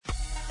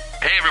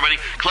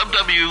everybody. Club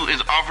W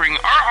is offering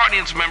our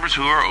audience members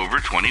who are over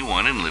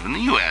 21 and live in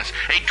the U.S.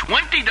 a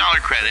 $20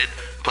 credit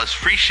plus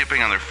free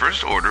shipping on their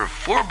first order of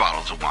 4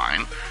 bottles of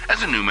wine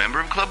as a new member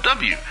of Club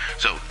W.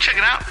 So check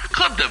it out,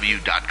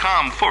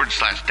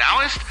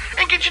 clubw.com/Taoist,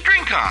 and get your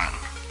drink on.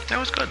 That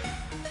was good.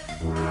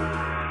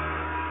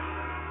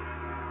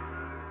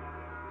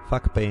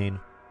 Fuck pain.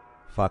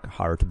 Fuck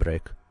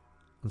heartbreak.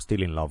 I'm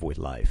still in love with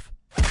life.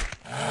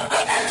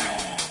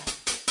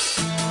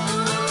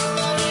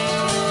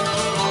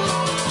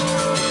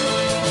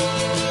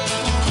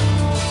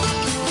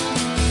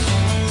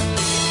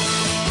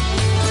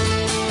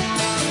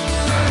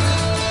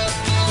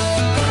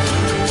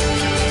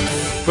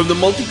 From the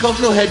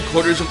multicultural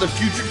headquarters of the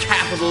future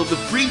capital of the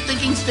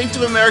free-thinking states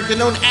of America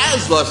known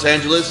as Los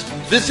Angeles,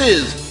 this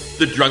is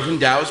the Drunken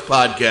Taoist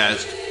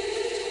Podcast.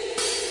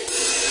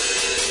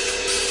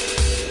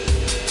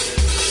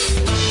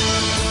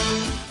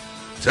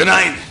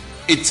 Tonight,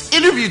 it's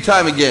interview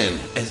time again,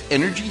 as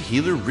energy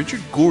healer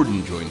Richard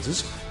Gordon joins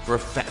us for a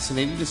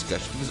fascinating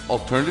discussion of his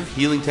alternative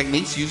healing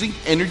techniques using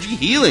energy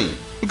healing,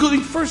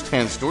 including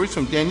first-hand stories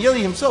from Daniele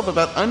himself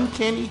about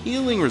uncanny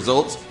healing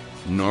results,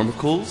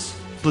 normicals,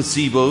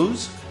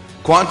 placebos,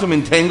 quantum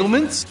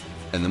entanglements,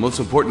 and the most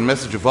important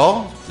message of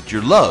all, that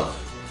your love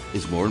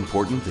is more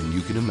important than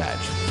you can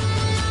imagine.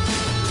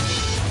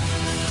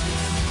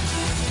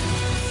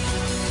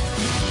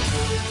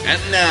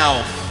 And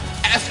now,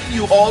 asking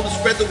you all to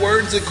spread the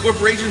words that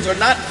corporations are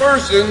not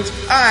persons,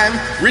 I'm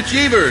Rich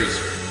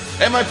Evers.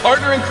 And my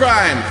partner in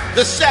crime,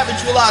 the savage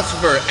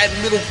philosopher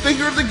and middle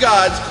finger of the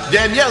gods,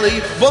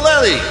 Daniele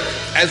Bolelli,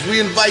 as we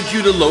invite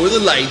you to lower the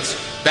lights,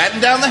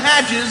 batten down the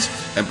hatches,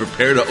 and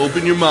prepare to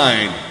open your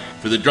mind.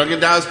 For the Drunken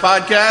Taoist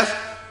Podcast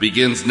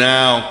begins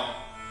now.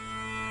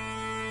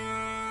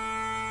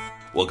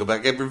 Welcome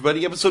back,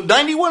 everybody. Episode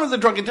 91 of the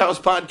Drunken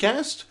Taoist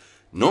Podcast.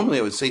 Normally,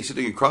 I would say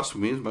sitting across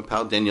from me is my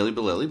pal Daniele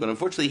Bolelli, but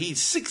unfortunately,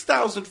 he's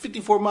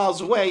 6,054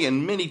 miles away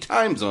in many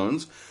time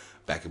zones,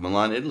 back in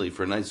Milan, Italy,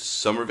 for a nice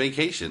summer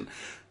vacation.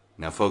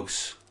 Now,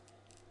 folks,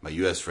 my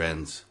U.S.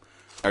 friends,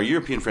 our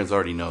European friends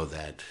already know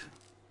that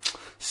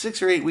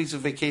 6 or 8 weeks of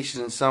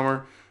vacation in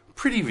summer,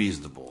 pretty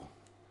reasonable.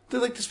 They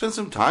like to spend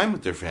some time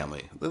with their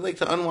family. They like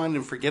to unwind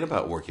and forget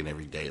about working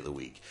every day of the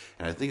week.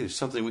 And I think there's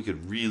something we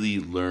could really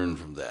learn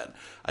from that.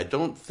 I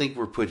don't think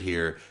we're put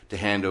here to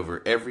hand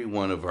over every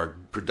one of our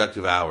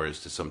productive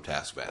hours to some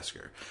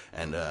taskmaster.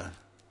 And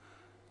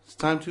it's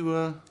time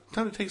to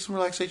take some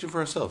relaxation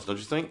for ourselves, don't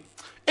you think?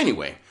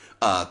 Anyway,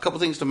 a couple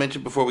things to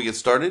mention before we get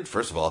started.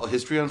 First of all,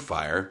 History on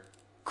Fire.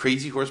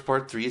 Crazy Horse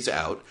Part 3 is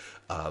out.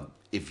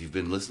 If you've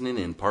been listening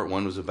in, Part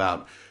 1 was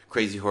about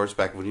Crazy Horse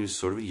back when he was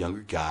sort of a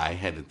younger guy,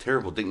 had a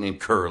terrible nickname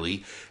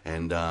Curly,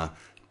 and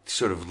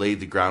sort of laid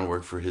the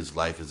groundwork for his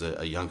life as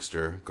a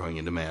youngster going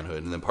into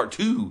manhood. And then Part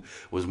 2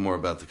 was more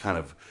about the kind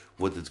of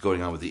what's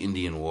going on with the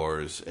Indian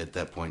Wars at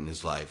that point in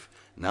his life.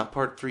 Now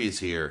Part 3 is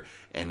here,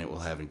 and it will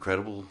have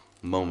incredible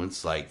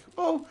moments like,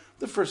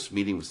 the first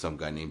meeting with some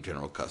guy named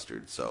General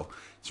Custard. So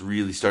it's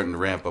really starting to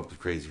ramp up with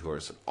Crazy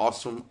Horse. An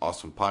awesome,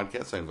 awesome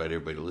podcast. I invite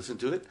everybody to listen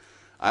to it.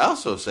 I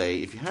also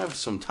say, if you have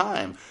some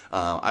time,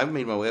 I've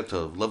made my way up to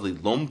lovely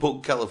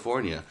Lompoc,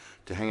 California,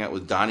 to hang out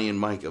with Donnie and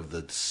Mike of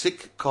the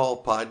Sick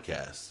Call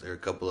podcast. They're a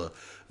couple of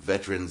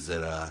veterans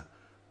that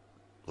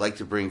like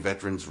to bring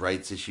veterans'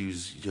 rights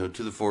issues, to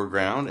the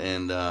foreground,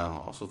 and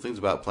also things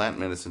about plant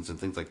medicines and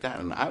things like that.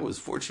 And I was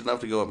fortunate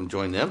enough to go up and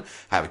join them,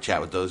 have a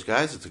chat with those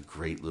guys. It's a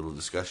great little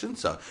discussion,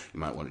 so you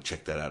might want to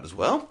check that out as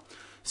well.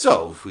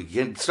 So, if we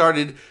get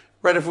started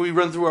right after we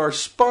run through our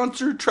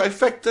sponsor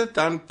trifecta,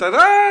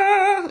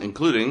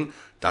 including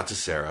Dr.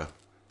 Sarah,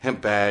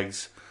 hemp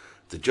bags,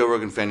 the Joe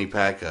Rogan fanny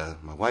pack.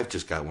 My wife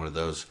just got one of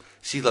those.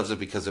 She loves it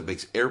because it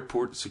makes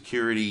airport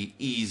security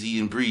easy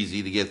and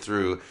breezy to get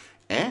through.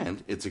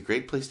 And it's a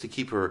great place to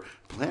keep her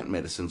plant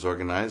medicines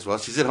organized while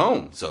she's at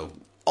home. So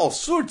all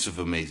sorts of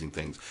amazing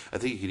things. I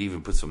think you could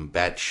even put some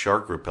bat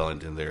shark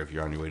repellent in there if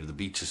you're on your way to the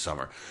beach this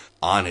summer.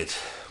 On it,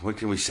 what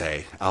can we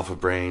say? Alpha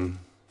Brain.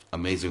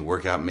 Amazing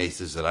workout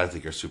maces that I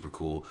think are super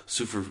cool.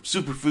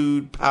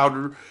 Superfood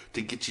powder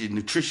to get your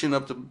nutrition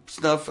up to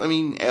snuff. I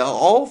mean,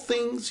 all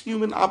things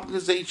human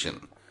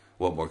optimization.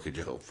 What more could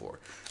you hope for?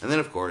 And then,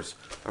 of course,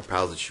 our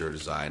pals at Sure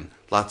Design.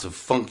 Lots of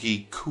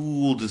funky,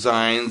 cool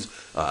designs.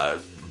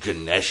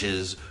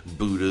 Ganeshas,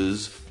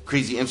 Buddhas,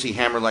 crazy MC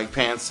Hammer-like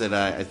pants that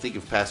I think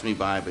have passed me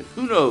by. But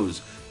who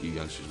knows? You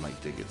youngsters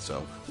might dig it.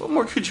 So what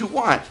more could you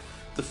want?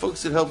 The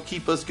folks that help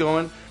keep us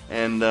going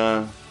and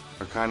are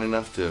kind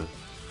enough to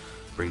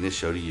bring this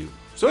show to you.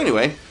 So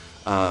anyway,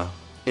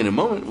 in a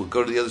moment, we'll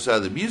go to the other side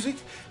of the music,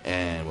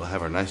 and we'll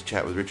have our nice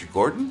chat with Richard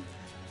Gordon,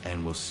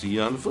 and we'll see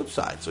you on the flip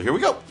side. So here we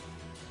go.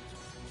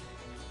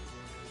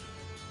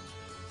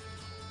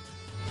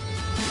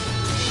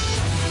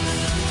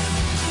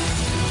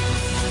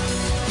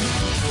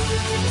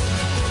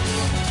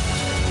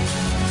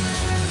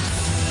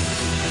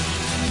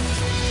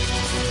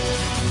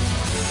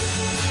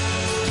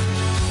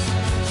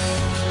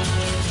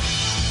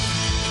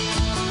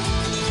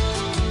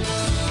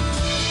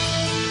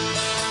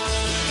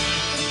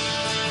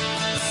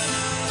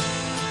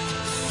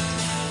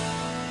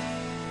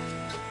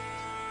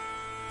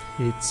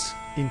 It's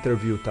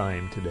interview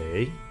time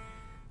today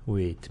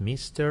with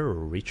Mr.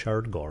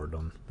 Richard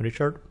Gordon.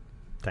 Richard,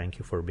 thank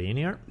you for being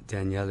here.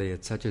 Daniele,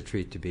 it's such a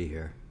treat to be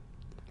here.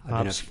 I've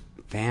been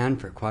a fan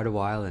for quite a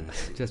while, and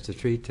it's just a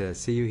treat to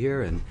see you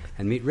here and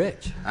meet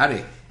Rich.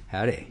 Howdy.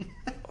 Howdy.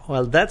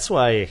 Well, that's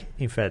why,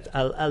 in fact,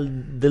 I'll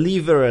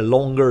deliver a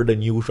longer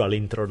than usual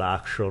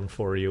introduction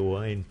for you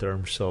in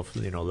terms of,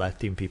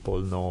 letting people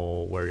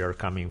know where you're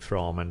coming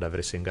from and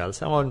everything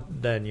else. I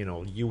want then,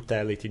 you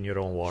tell it in your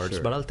own words,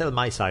 Sure. but I'll tell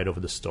my side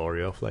of the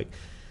story of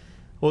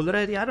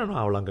already, I don't know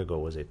how long ago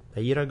was it?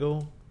 A year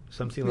ago?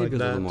 Something Maybe like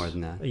that? a little more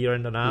than that. A year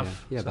and a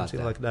half? Yeah, about something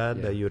that. like that.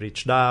 Yeah. That you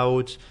reached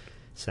out,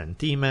 sent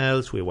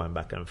emails, we went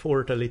back and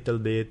forth a little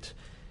bit.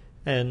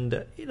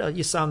 And,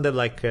 you sounded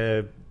like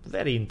a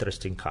very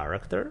interesting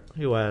character.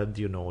 You had,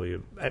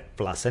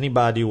 plus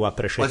anybody who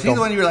appreciates... Was he the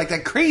one you were like,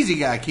 that crazy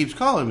guy keeps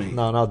calling me?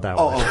 No, not that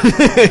Oh, one.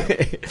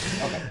 okay.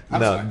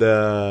 I'm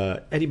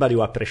sorry. Anybody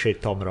who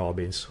appreciates Tom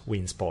Robbins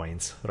wins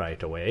points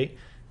right away.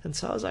 And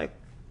so I was like,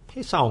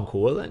 he sound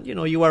cool. And,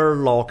 you are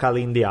local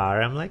in the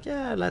area. I'm like,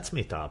 yeah, let's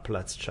meet up.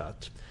 Let's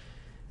chat.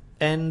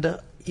 And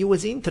it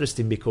was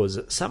interesting because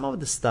some of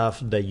the stuff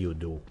that you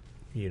do,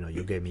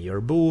 you gave me your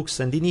books,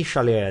 and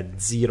initially I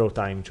had zero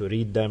time to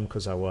read them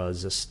because I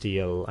was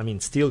still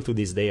to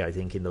this day, I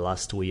think in the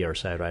last 2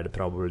 years, I read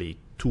probably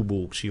 2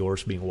 books,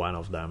 yours being one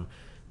of them,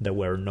 that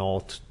were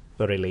not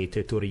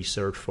related to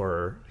research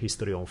for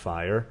History on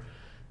Fire,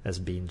 as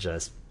being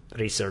just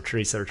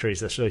research.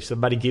 So if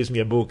somebody gives me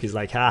a book, it's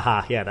like,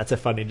 haha, yeah, that's a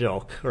funny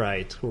joke,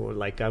 right? Or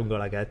like, I'm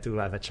gonna get to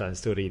have a chance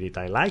to read it.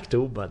 I like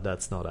to, but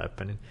that's not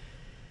happening.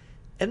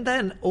 And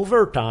then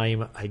over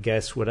time, I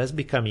guess what has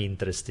become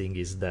interesting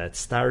is that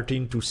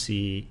starting to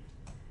see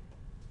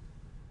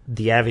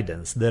the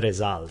evidence, the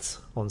results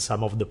on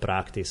some of the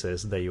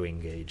practices that you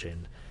engage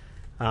in.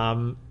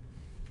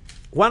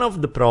 One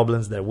of the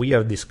problems that we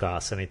have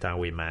discussed anytime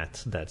we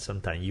met, that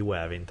sometimes you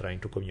have in trying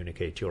to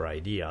communicate your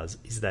ideas,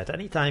 is that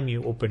anytime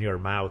you open your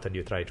mouth and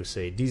you try to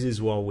say, this is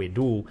what we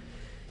do,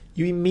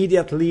 you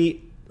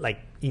immediately, like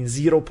in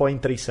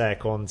 0.3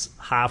 seconds,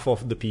 half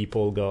of the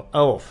people go,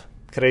 oh,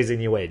 crazy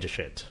new age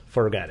shit,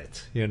 forget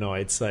it.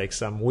 It's like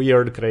some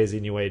weird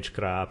crazy new age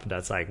crap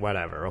that's like,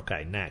 whatever,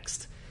 okay,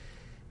 next.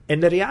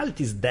 And the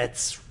reality is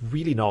that's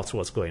really not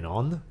what's going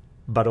on.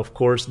 But of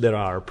course there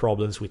are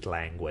problems with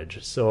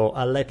language. So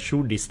I'll let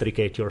you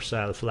districate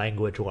yourself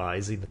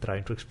language-wise in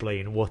trying to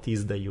explain what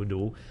is that you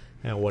do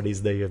and what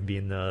is that you've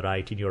been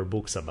writing your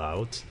books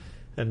about.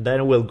 And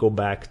then we'll go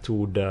back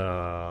to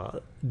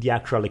the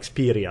actual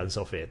experience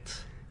of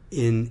it.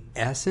 In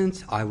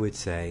essence, I would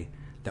say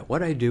that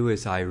what I do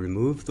is I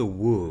remove the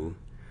woo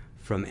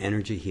from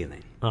energy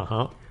healing.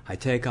 Uh-huh. I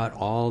take out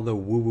all the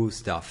woo-woo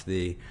stuff,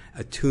 the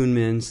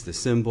attunements, the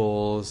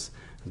symbols,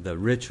 the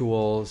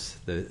rituals,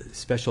 the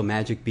special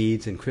magic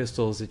beads and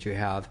crystals that you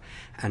have,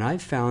 and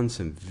I've found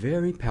some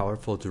very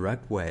powerful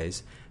direct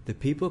ways that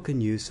people can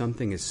use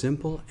something as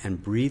simple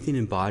and breathing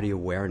and body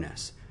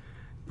awareness.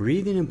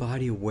 Breathing and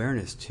body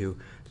awareness to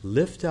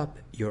lift up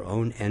your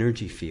own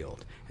energy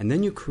field. And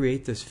then you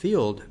create this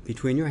field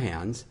between your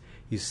hands.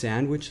 You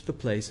sandwich the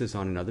places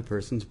on another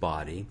person's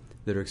body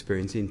that are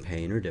experiencing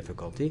pain or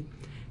difficulty,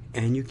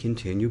 and you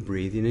continue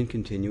breathing and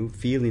continue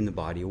feeling the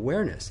body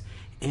awareness.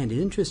 And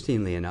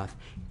interestingly enough,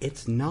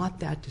 it's not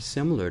that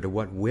dissimilar to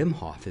what Wim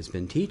Hof has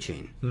been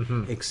teaching,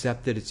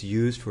 except that it's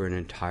used for an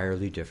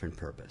entirely different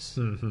purpose.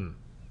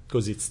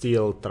 Because it's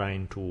still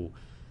trying to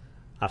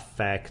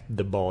affect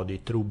the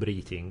body through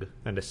breathing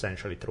and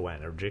essentially through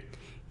energy.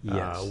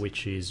 Yes.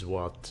 Which is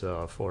what,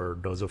 for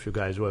those of you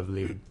guys who have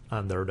lived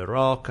under the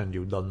rock and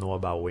you don't know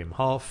about Wim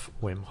Hof.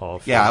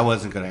 Yeah, I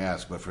wasn't going to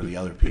ask, but for the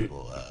other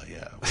people,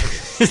 yeah.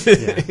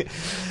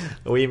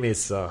 Wim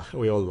is,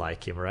 we all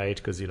like him, right?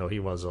 Because, he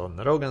was on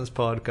Rogan's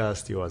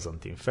podcast, he was on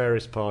Tim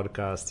Ferriss'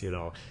 podcast,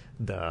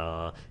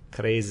 the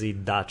crazy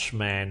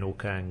Dutchman who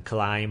can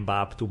climb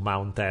up to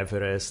Mount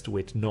Everest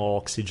with no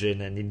oxygen,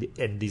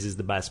 and this is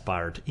the best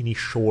part, in his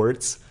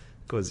shorts.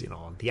 Because,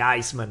 the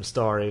Iceman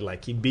story,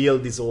 like, he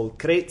built these old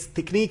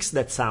techniques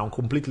that sound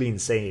completely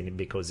insane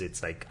because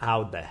it's like,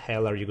 how the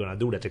hell are you going to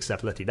do that?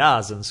 Except that he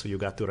doesn't, so you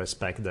got to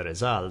respect the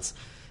results.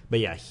 But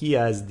yeah, he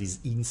has this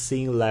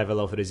insane level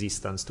of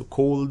resistance to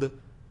cold,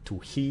 to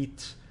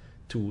heat,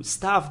 to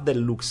stuff that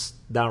looks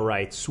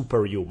downright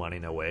superhuman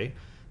in a way.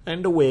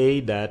 And the way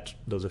that,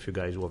 those of you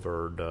guys who have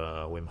heard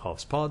Wim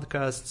Hof's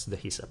podcasts,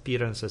 his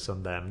appearances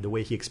on them, the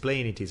way he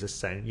explained it is,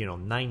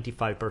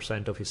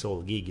 95% of his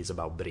whole gig is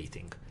about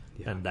breathing.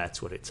 Yeah. And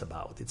that's what it's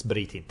about. It's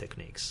breathing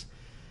techniques.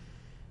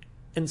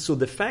 And so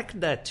the fact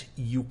that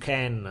you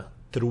can,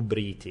 through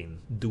breathing,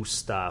 do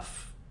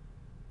stuff,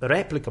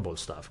 replicable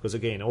stuff, because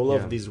again, all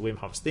of this Wim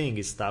Hof's thing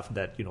is stuff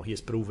that, he has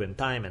proven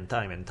time and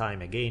time and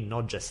time again,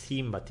 not just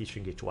him, but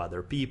teaching it to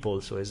other people.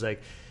 So it's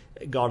like,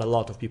 got a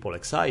lot of people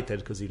excited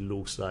because it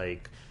looks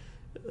like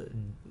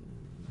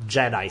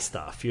Jedi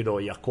stuff.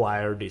 You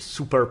acquire these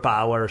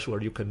superpowers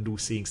where you can do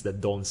things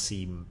that don't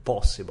seem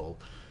possible.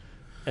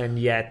 And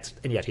yet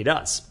he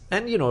does.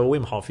 And,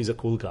 Wim Hof is a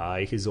cool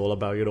guy. He's all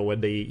about,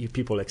 when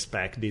people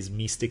expect this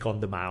mystic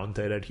on the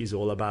mountain, and he's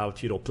all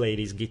about, playing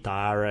his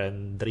guitar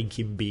and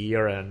drinking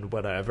beer and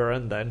whatever.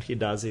 And then he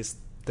does his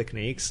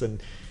techniques.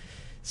 And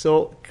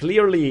so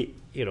clearly,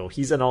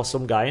 he's an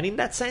awesome guy. And in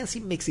that sense,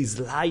 it makes it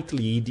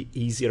slightly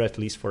easier, at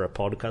least for a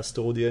podcast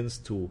audience,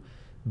 to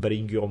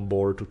bring you on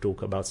board to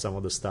talk about some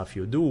of the stuff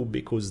you do,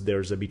 because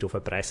there's a bit of a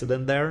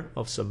precedent there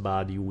of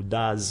somebody who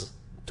does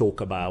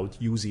talk about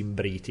using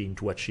breathing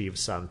to achieve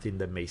something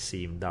that may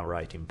seem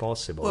downright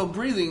impossible. Well,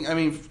 breathing,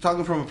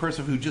 talking from a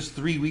person who just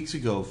 3 weeks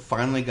ago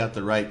finally got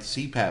the right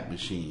CPAP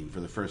machine for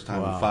the first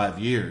time in 5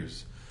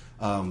 years.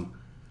 I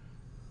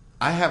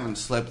haven't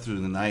slept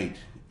through the night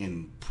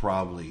in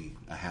probably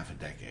a half a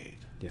decade.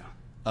 Yeah.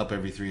 Up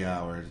every 3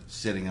 hours,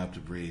 sitting up to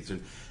breathe.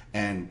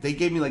 And they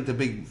gave me like the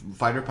big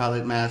fighter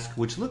pilot mask,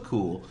 which looked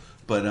cool,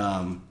 but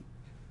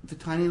the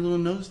tiny little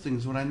nose thing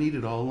is what I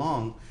needed all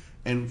along.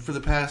 And for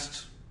the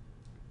past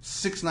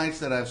 6 nights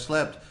that I've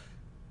slept,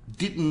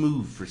 didn't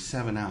move for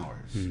 7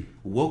 hours.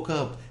 Woke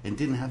up and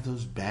didn't have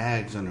those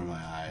bags under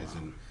my eyes.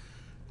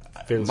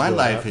 And my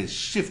life has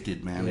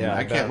shifted, man. Yeah,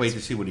 I can't wait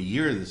to see what a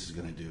year this is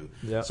going to do.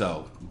 Yeah.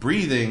 So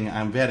breathing,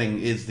 I'm betting,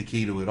 is the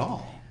key to it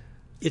all.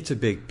 It's a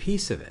big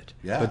piece of it,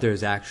 but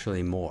there's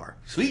actually more.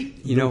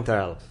 Sweet.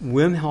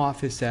 Wim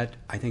Hof has set,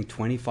 I think,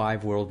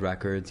 25 world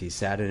records. He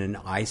sat in an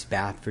ice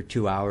bath for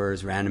 2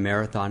 hours, ran a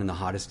marathon in the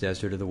hottest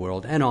desert of the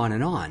world, and on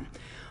and on.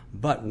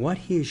 But what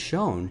he has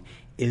shown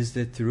is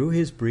that through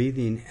his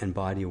breathing and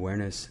body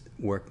awareness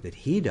work that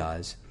he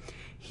does,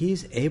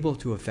 he's able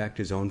to affect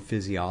his own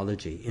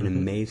physiology in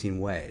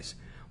amazing ways.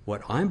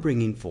 What I'm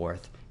bringing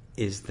forth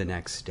is the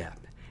next step.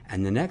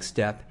 And the next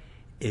step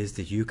is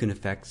that you can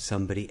affect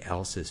somebody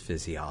else's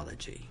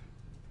physiology.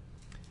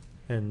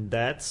 And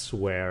that's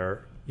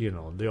where,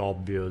 the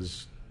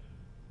obvious,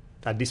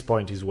 at this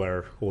point is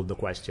where all the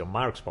question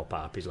marks pop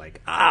up. Is like,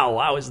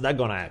 how is that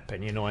going to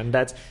happen?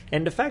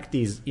 And the fact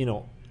is,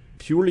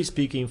 purely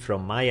speaking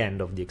from my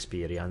end of the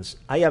experience,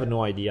 I have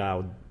no idea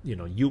how,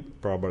 you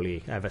probably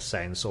have a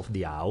sense of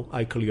the how.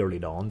 I clearly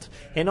don't.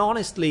 And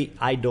honestly,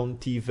 I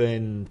don't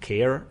even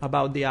care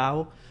about the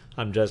how.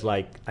 I'm just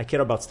like, I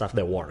care about stuff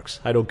that works.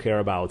 I don't care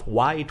about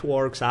why it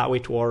works, how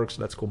it works.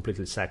 That's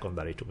completely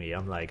secondary to me.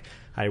 I'm like,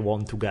 I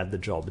want to get the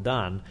job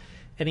done.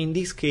 And in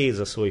this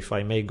case, so if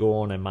I may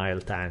go on a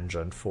mild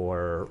tangent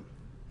for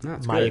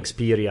my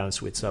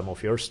experience with some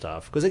of your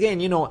stuff. Because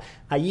again,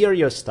 I hear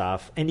your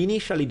stuff, and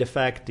initially the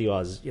fact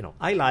was,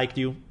 I liked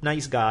you,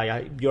 nice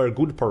guy, you're a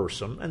good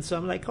person. And so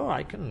I'm like,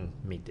 I can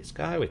meet this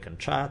guy, we can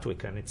chat,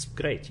 it's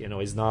great.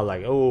 It's not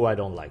like, I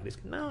don't like this.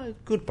 No,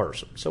 good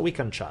person, so we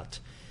can chat.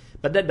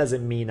 But that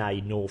doesn't mean I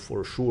know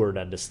for sure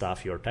that the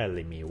stuff you're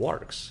telling me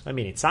works.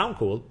 It sounds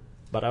cool,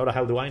 but how the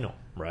hell do I know,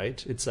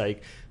 right? It's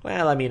like,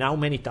 how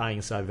many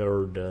times I've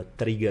heard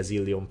 3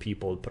 gazillion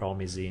people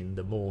promising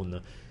the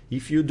moon,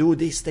 if you do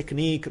this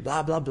technique,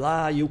 blah, blah,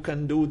 blah, you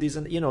can do this.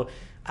 And,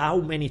 how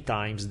many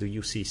times do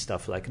you see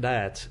stuff like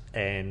that?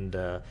 And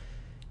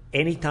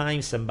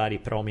anytime somebody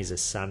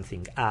promises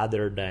something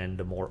other than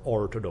the more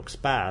orthodox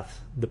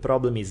path, the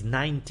problem is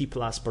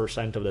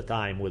 90+% of the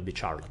time will be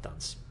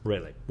charlatans.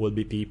 Really, will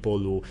be people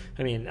who,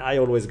 I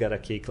always get a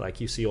kick,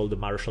 like you see all the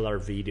martial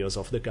art videos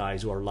of the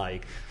guys who are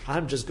like,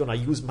 I'm just gonna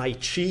use my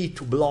chi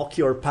to block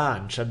your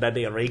punch, and then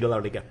they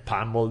regularly get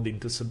pummeled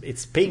into some,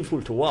 it's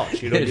painful to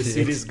watch, you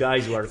see these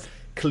guys who are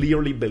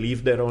clearly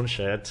believe their own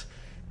shit,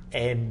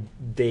 and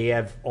they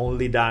have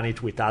only done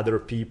it with other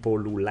people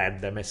who led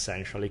them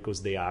essentially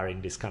because they are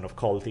in this kind of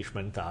cultish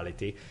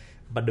mentality.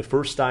 But the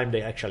first time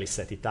they actually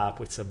set it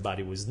up with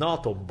somebody who's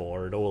not on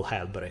board, all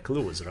hell break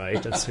loose,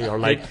 right? And so you're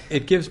like,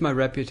 it gives my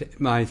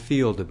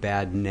field a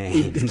bad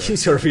name. It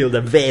gives your field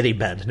a very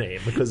bad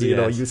name because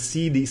you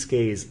see this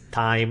case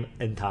time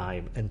and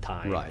time and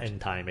time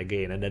and time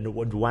again, and then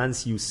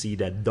once you see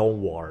that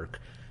don't work,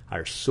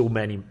 are so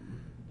many,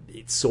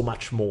 it's so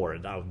much more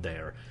out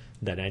there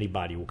than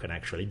anybody who can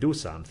actually do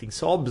something.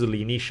 So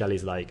obviously, initially,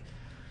 it's like,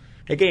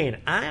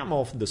 again, I am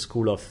of the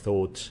school of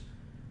thought.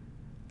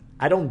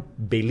 I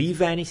don't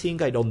believe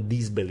anything. I don't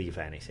disbelieve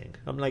anything.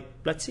 I'm like,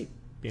 let's see.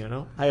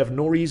 I have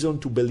no reason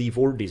to believe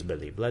or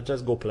disbelieve. Let's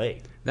just go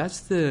play. That's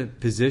the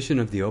position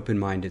of the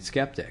open-minded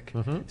skeptic.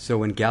 So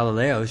when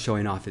Galileo is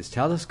showing off his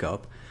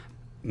telescope,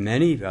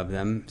 many of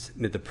them,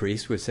 the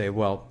priests would say,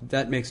 well,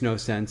 that makes no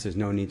sense. There's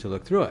no need to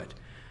look through it.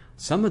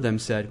 Some of them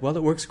said, well,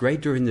 it works great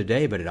during the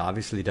day, but it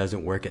obviously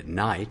doesn't work at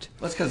night.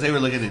 That's because they were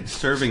looking at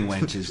serving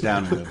wenches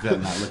down in the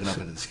not looking up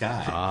in the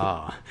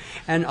sky.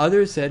 And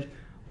others said,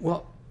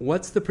 well,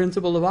 what's the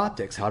principle of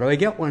optics? How do I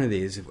get one of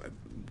these?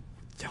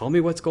 Tell me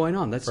what's going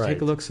on. Let's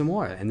take a look some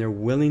more. And they're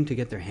willing to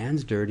get their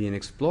hands dirty and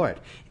explore it.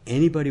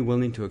 Anybody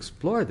willing to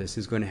explore this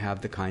is going to have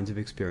the kinds of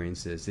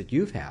experiences that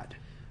you've had.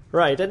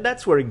 Right, and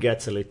that's where it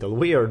gets a little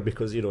weird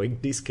because, in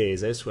these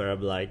cases where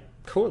I'm like,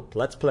 cool,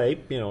 let's play,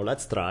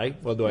 let's try.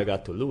 What do I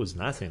got to lose?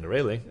 Nothing,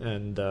 really.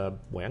 And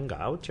we hang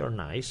out, you're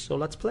nice, so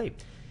let's play.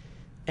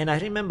 And I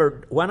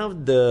remember one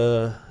of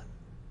the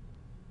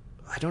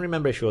I don't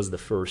remember if it was the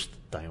first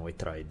time we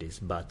tried this,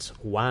 but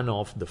one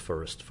of the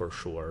first for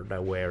sure,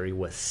 that where it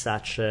was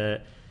such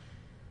a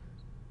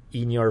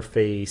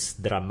in-your-face,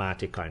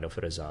 dramatic kind of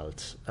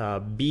result.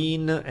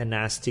 Being a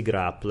nasty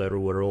grappler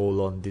who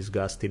roll on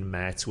disgusting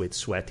mats with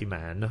sweaty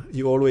men,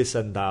 you always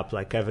end up,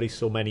 like every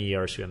so many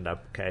years, you end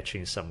up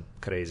catching some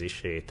crazy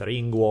shit.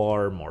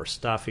 Ringworm or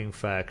staph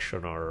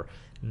infection or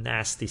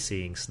nasty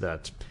things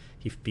that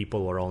if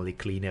people were only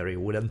cleaner it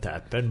wouldn't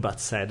happen, but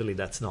sadly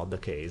that's not the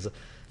case.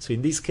 So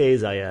in this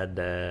case I had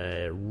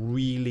a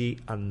really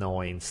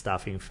annoying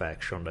staph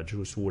infection that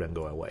just wouldn't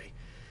go away.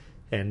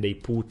 And they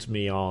put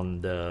me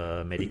on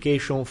the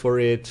medication for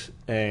it,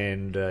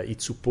 and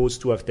it's supposed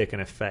to have taken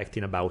effect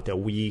in about a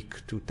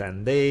week to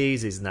 10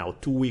 days. It's now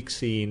 2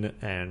 weeks in,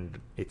 and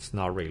it's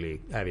not really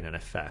having an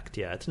effect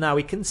yet. Now,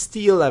 it can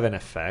still have an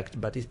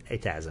effect, but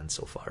it hasn't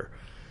so far.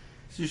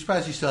 So you're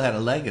surprised you still had a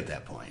leg at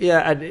that point?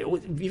 Yeah, and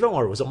even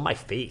more, it was on my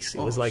face.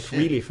 It was like shit.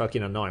 really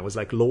fucking annoying. It was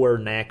like lower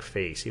neck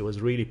face. It was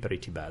really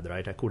pretty bad,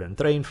 right? I couldn't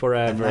train A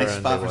forever. nice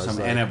spot for was some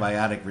like,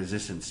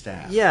 antibiotic-resistant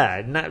staph.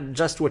 yeah, not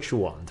just what you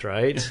want,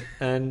 right?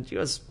 And it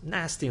was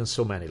nasty on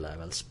so many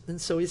levels.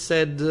 And so he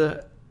said,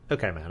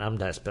 okay, man, I'm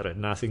desperate.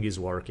 Nothing is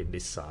working.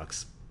 This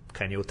sucks.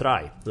 Can you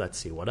try? Let's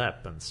see what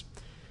happens.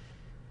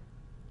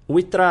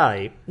 We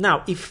try.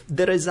 Now, if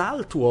the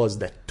result was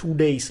that 2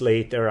 days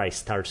later I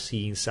start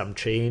seeing some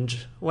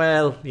change,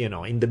 well,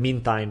 in the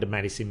meantime, the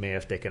medicine may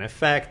have taken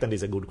effect and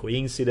it's a good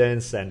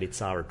coincidence and it's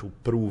hard to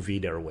prove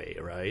either way,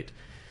 right?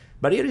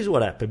 But here is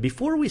what happened.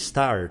 Before we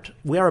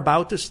are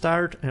about to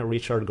start, and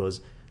Richard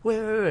goes,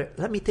 wait,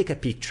 let me take a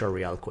picture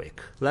real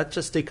quick. Let's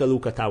just take a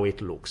look at how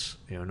it looks,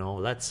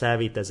 let's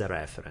have it as a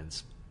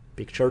reference.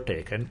 Picture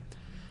taken.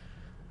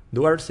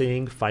 Do our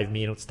thing, 5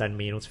 minutes, 10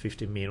 minutes,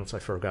 15 minutes, I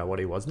forgot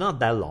what it was, not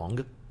that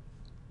long.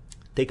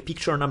 Take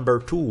picture number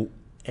 2,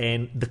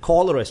 and the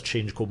color has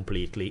changed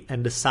completely,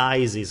 and the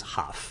size is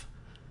half.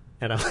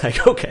 And I'm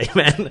like, okay,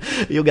 man,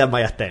 you got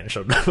my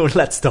attention.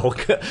 Let's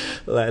talk.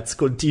 Let's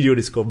continue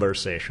this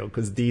conversation,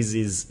 because this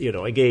is,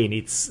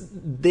 again,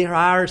 there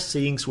are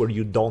things where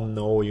you don't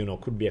know,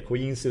 could be a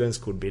coincidence,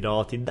 could be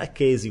not. In that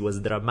case, it was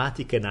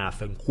dramatic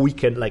enough and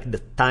quick, and like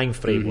the time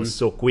frame was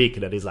so quick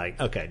that it's like,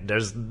 okay,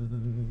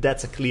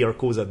 that's a clear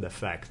cause and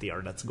effect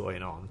here that's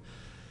going on.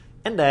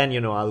 And then,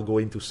 I'll go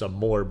into some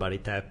more, but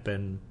it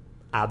happened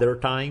other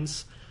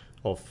times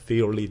of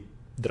fairly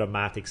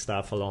dramatic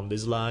stuff along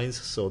these lines.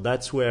 So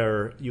that's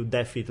where you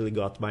definitely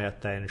got my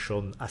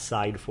attention,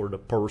 aside for the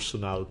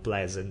personal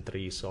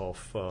pleasantries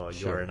of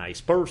you're a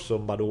nice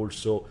person, but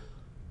also,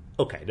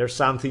 okay, there's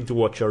something to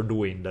what you're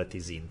doing that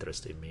is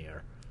interesting me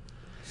here.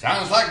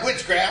 Sounds like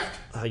witchcraft.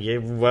 Yeah,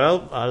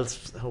 well,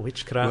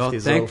 witchcraft Well,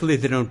 is... thankfully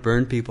they don't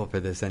burn people for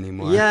this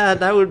anymore. Yeah,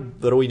 that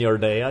would ruin your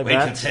day, I Wait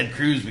till bet. Ted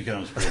Cruz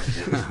becomes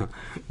president.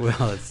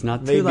 Well, it's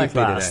not too Maybe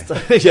likely fast.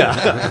 today.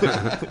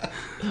 Yeah.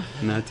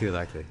 Not too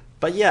likely.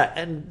 But yeah,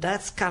 and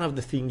that's kind of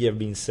the thing you've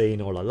been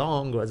saying all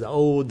along, was,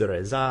 the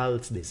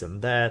results, this and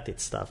that,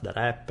 it's stuff that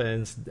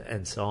happens,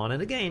 and so on.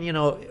 And again,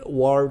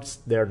 words,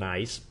 they're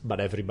nice, but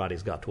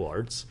everybody's got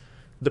words.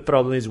 The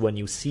problem is when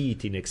you see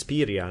it in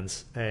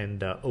experience,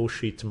 and oh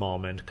shit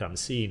moment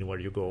comes in where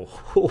you go,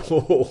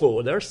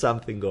 there's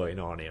something going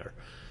on here.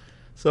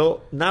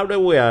 So now that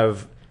we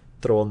have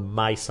thrown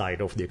my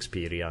side of the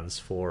experience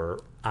for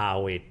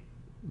how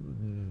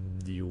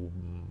you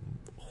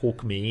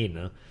hook me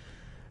in,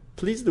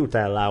 please do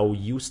tell how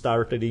you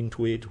started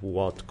into it,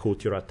 what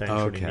caught your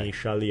attention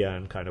initially,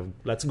 and kind of,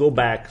 let's go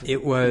back.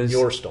 It was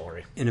your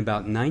story. In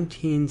about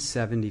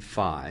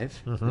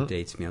 1975, it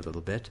dates me a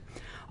little bit,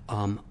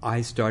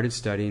 I started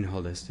studying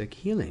holistic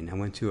healing. I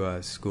went to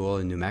a school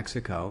in New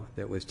Mexico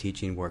that was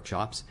teaching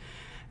workshops.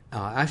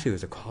 Actually, it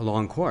was a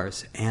long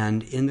course,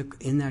 and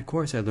in that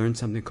course, I learned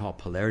something called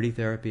polarity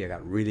therapy. I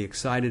got really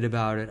excited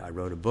about it. I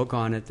wrote a book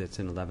on it that's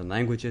in 11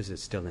 languages.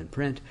 It's still in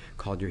print,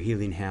 called Your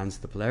Healing Hands,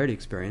 The Polarity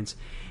Experience.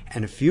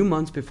 And a few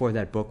months before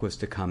that book was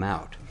to come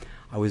out,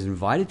 I was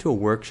invited to a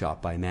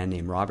workshop by a man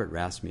named Robert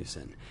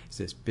Rasmussen. He's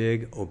this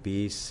big,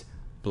 obese,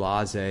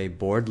 blasé,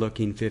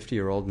 bored-looking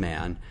 50-year-old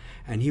man,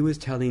 and he was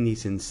telling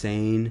these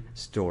insane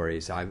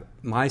stories.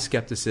 My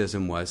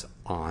skepticism was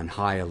on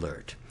high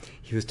alert.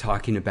 He was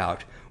talking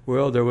about,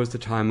 well, there was the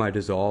time I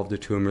dissolved a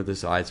tumor the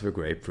size of a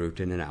grapefruit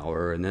in an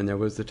hour, and then there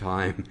was the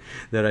time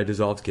that I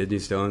dissolved kidney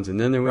stones, and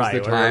then there was the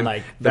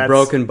time, the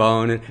broken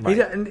bone.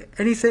 And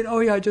he said, oh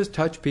yeah, I just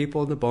touch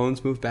people, and the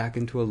bones move back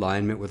into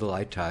alignment with a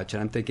light touch.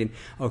 And I'm thinking,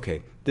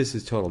 okay, this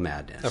is total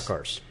madness. Of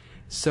course.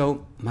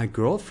 So my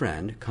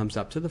girlfriend comes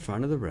up to the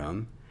front of the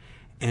room,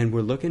 and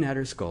we're looking at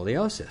her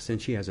scoliosis, and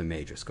she has a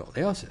major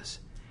scoliosis.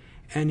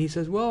 And he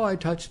says, well, I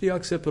touched the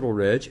occipital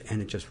ridge,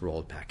 and it just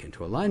rolled back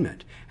into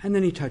alignment. And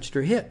then he touched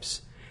her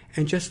hips.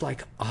 And just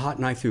like a hot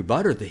knife through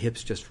butter, the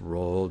hips just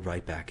rolled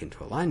right back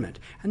into alignment.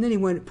 And then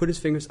he put his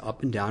fingers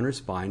up and down her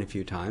spine a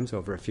few times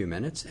over a few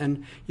minutes,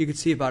 and you could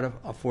see about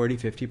a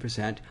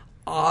 40-50%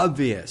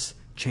 obvious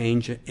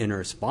change in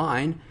her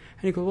spine.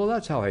 And he goes, well,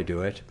 that's how I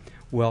do it.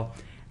 Well,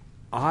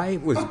 I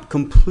was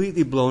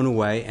completely blown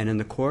away, and in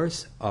the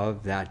course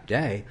of that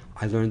day,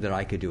 I learned that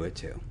I could do it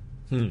too.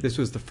 This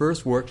was the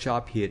first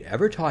workshop he had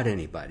ever taught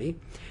anybody.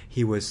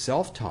 He was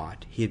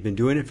self-taught. He had been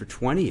doing it for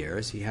 20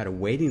 years. He had a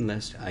waiting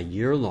list a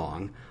year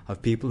long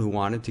of people who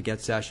wanted to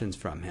get sessions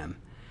from him.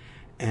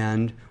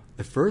 And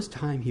the first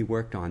time he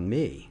worked on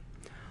me,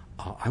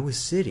 I was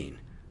sitting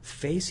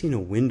facing a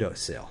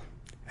windowsill.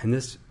 And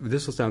this will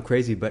sound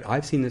crazy, but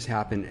I've seen this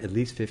happen at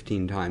least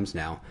 15 times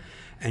now.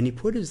 And he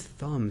put his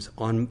thumbs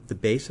on the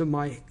base of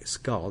my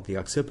skull, the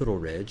occipital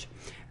ridge,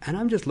 and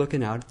I'm just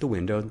looking out at the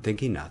window and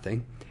thinking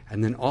nothing.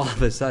 And then all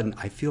of a sudden,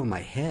 I feel my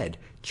head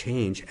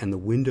change, and the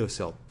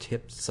windowsill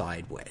tipped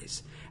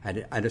sideways at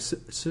a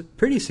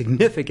pretty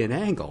significant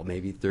angle,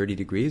 maybe 30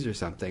 degrees or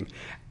something,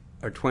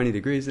 or 20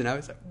 degrees. And I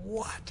was like,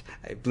 what?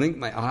 I blinked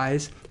my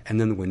eyes,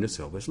 and then the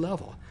windowsill was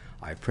level.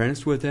 I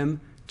apprenticed with him,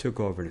 took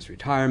over in his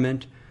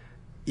retirement,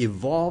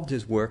 evolved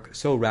his work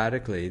so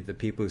radically that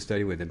people who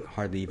study with him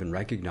hardly even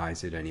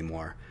recognize it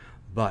anymore.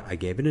 But I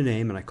gave it a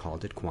name, and I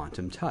called it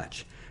Quantum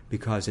Touch,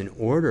 because in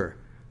order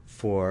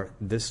for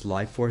this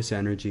life force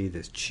energy,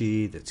 this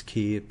chi, this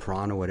ki,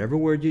 prana, whatever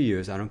word you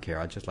use, I don't care,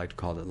 I just like to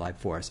call it life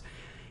force,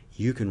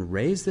 you can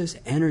raise this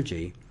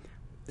energy,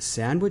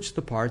 sandwich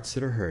the parts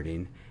that are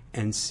hurting,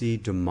 and see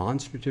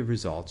demonstrative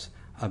results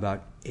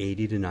about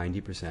 80 to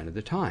 90% of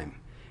the time,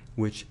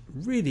 which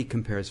really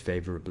compares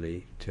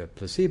favorably to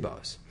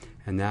placebos.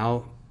 And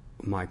now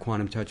my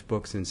Quantum Touch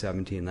book's in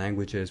 17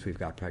 languages. We've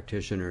got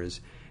practitioners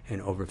in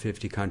over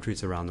 50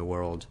 countries around the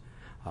world,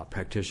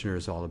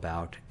 practitioners all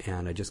about.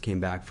 And I just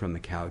came back from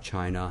Macau,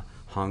 China,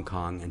 Hong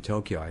Kong, and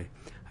Tokyo.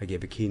 I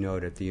gave a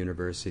keynote at the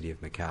University of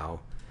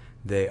Macau.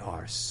 They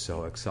are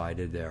so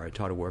excited there. I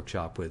taught a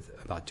workshop with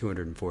about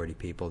 240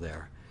 people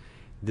there.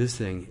 This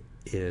thing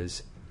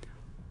is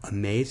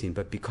amazing,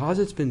 but because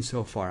it's been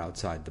so far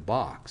outside the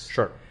box,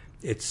 Sure.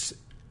 it's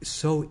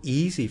so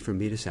easy for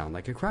me to sound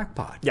like a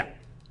crackpot. Yeah,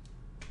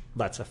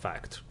 that's a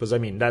fact. Because, I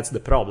mean, that's the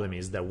problem,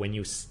 is that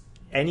when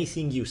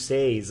anything you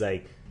say is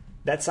like,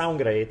 that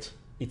sounds great,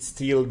 it's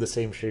still the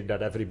same shit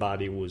that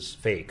everybody who's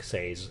fake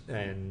says.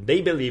 And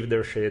they believe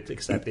their shit,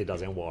 except it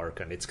doesn't work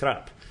and it's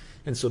crap.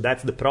 And so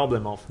that's the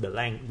problem of the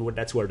language.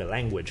 That's where the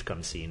language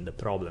comes in. The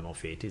problem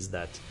of it is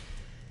that,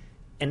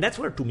 and that's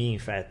where, to me, in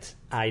fact,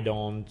 I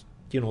don't,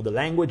 the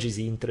language is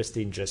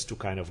interesting just to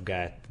kind of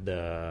get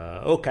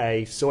the,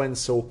 okay,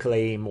 so-and-so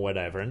claim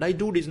whatever. And I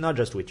do this not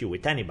just with you,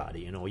 with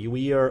anybody. You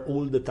hear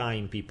all the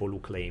time people who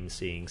claim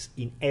things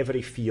in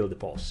every field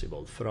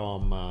possible,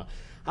 from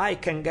I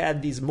can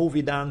get this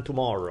movie done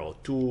tomorrow,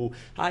 to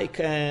I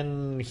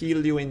can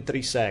heal you in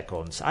 3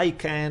 seconds, I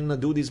can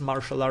do this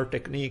martial art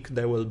technique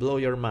that will blow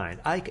your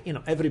mind.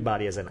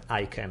 Everybody has an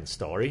I can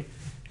story.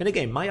 And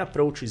again, my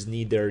approach is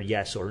neither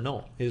yes or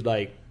no. It's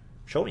like,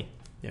 show me.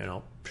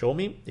 Show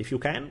me if you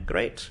can,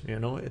 great.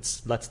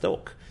 Let's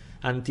talk.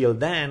 Until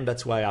then,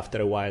 that's why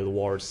after a while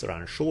words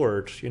run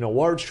short.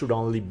 Words should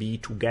only be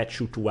to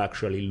get you to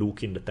actually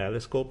look in the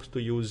telescope,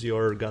 to use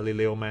your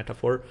Galileo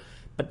metaphor.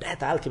 But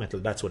that ultimately,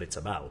 that's what it's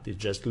about. It's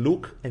just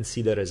look and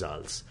see the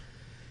results.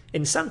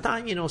 And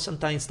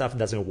sometimes stuff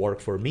doesn't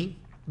work for me,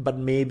 but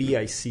maybe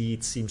I see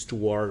it seems to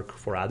work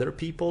for other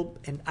people,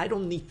 and I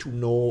don't need to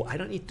know. I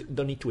don't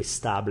need to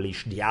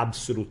establish the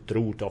absolute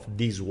truth of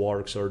this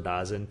works or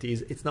doesn't.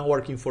 It's not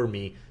working for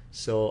me,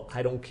 so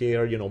I don't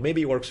care.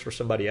 Maybe it works for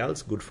somebody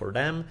else. Good for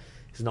them.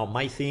 It's not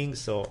my thing,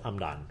 so I'm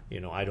done.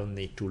 I don't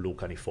need to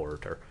look any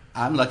further.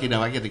 I'm lucky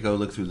now. I get to go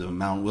look through the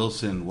Mount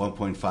Wilson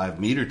 1.5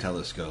 meter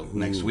telescope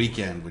next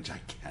weekend, which I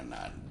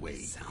cannot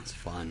wait. Sounds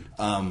fun.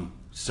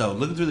 So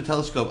looking through the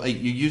telescope, you're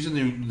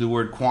using the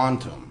word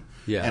quantum.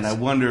 Yes. And I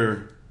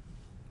wonder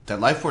that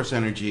life force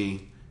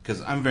energy,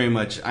 because I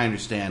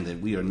understand that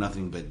we are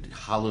nothing but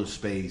hollow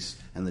space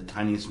and the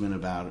tiniest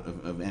amount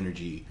of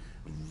energy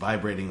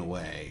vibrating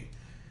away.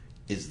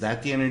 Is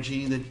that the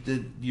energy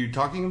that you're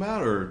talking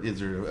about, or is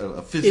there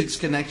a physics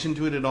connection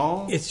to it at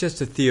all? It's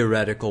just a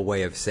theoretical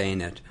way of saying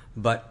it.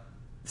 But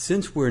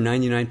since we're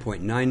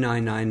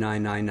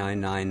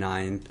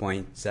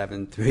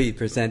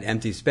 99.9999999.73%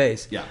 empty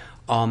space, yeah.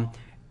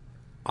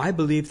 I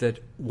believe that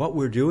what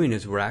we're doing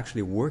is we're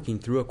actually working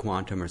through a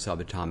quantum or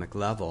subatomic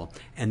level,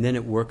 and then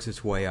it works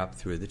its way up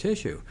through the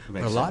tissue.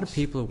 But a lot of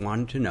people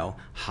wanted to know,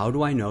 how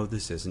do I know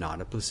this is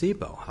not a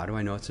placebo? How do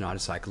I know it's not a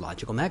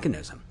psychological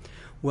mechanism?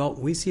 Well,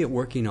 we see it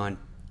working on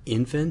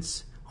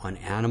infants, on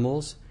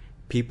animals,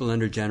 people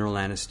under general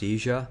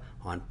anesthesia,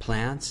 on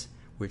plants,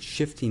 with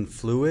shifting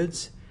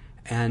fluids,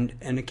 and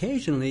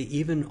occasionally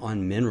even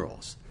on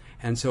minerals.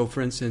 And so,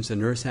 for instance, a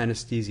nurse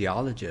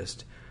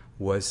anesthesiologist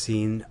was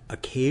seeing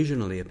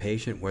occasionally a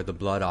patient where the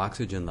blood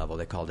oxygen level,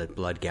 they called it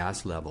blood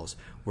gas levels,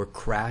 were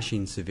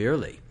crashing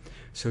severely.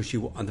 So she,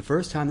 on the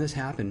first time this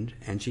happened,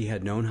 and she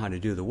had known how to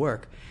do the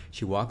work,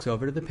 she walks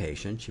over to the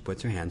patient, she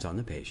puts her hands on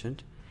the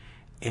patient,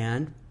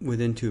 and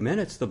within 2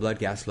 minutes, the blood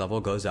gas level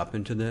goes up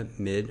into the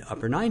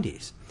mid-upper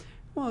 90s.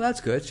 Well,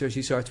 that's good. So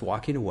she starts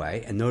walking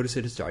away and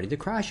notices it's starting to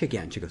crash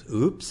again. She goes,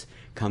 oops,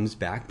 comes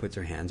back, puts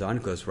her hands on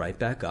it, goes right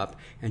back up,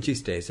 and she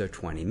stays there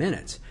 20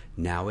 minutes.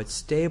 Now it's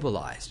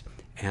stabilized.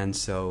 And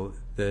so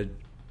the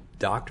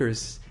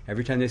doctors,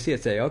 every time they see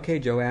it, say, okay,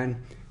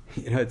 Joanne,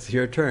 it's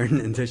your turn,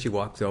 until she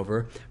walks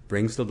over,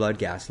 brings the blood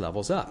gas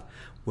levels up.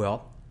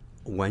 Well,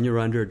 when you're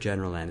under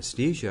general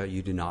anesthesia,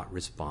 you do not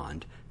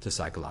respond to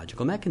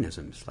psychological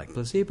mechanisms like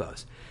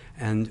placebos.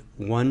 And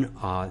one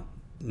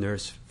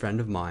nurse friend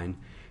of mine,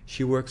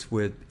 she works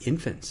with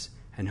infants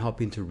and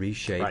helping to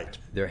reshape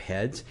their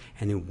heads.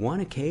 And in one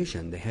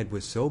occasion, the head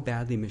was so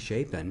badly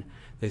misshapen,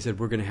 they said,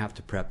 we're going to have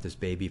to prep this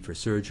baby for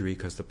surgery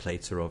because the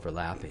plates are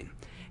overlapping.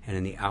 And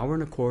in the hour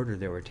and a quarter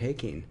they were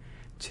taking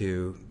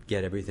to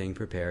get everything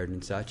prepared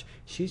and such,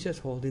 she's just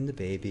holding the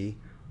baby,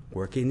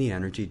 working the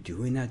energy,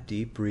 doing that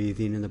deep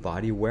breathing and the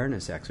body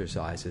awareness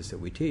exercises that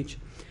we teach.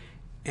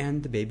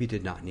 And the baby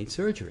did not need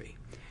surgery.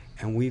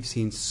 And we've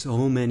seen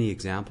so many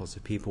examples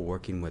of people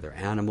working with their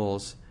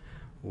animals,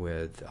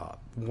 with a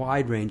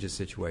wide range of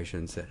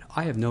situations, that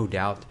I have no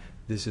doubt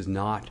this is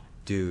not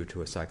due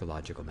to a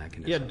psychological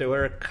mechanism. Yeah, there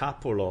were a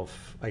couple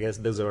of, I guess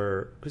those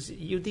are, because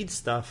you did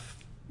stuff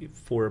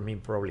for me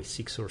probably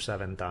 6 or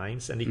 7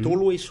 times, and it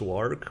always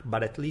worked,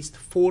 but at least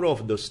 4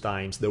 of those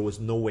times there was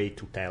no way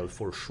to tell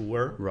for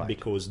sure,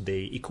 because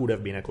it could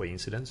have been a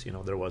coincidence,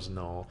 there was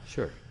no...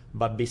 Sure.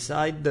 But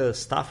beside the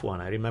staff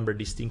one, I remember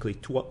distinctly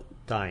 2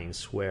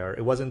 times where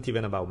it wasn't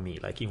even about me.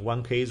 Like in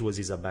one case was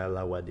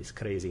Isabella who had this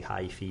crazy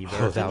high fever.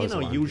 Oh, that was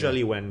one,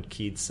 usually when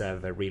kids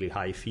have a really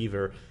high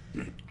fever,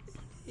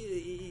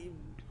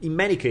 in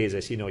many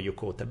cases, you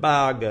caught a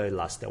bug, it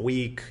lasts a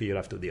week, you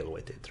have to deal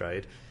with it,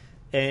 right?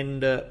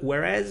 And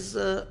whereas,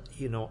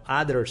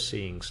 other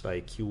things,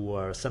 like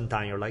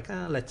sometimes you're like,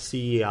 let's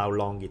see how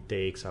long it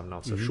takes, I'm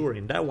not so sure.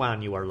 In that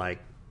one, you are like,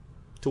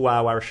 2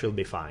 hours, she'll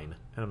be fine.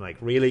 And I'm like,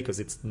 really? Because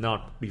it's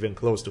not even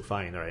close to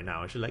fine right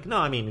now. And she's like,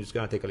 no, it's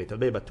going to take a little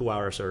bit, but 2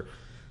 hours, her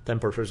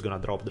temperature is going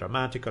to drop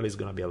dramatically, it's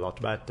going to be a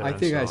lot better. I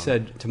think I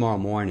said tomorrow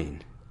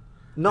morning.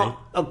 No,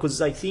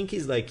 because I think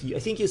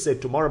you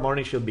said tomorrow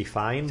morning she'll be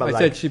fine, but I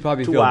said she'd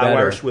probably 2 feel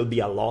hours better. will be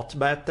a lot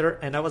better.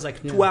 And I was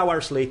like, 2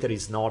 hours later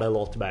is not a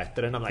lot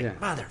better. And I'm like,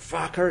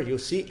 motherfucker, you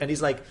see? And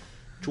he's like,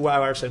 2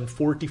 hours and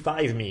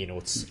 45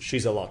 minutes,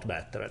 she's a lot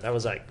better. And I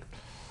was like...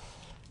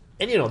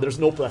 And, there's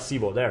no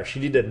placebo there.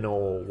 She didn't know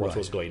what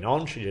was going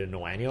on. She didn't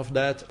know any of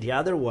that. The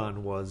other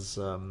one was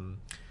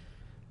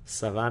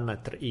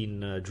Savannah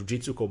in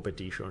jiu-jitsu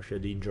competition. She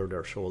had injured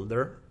her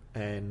shoulder.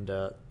 And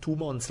 2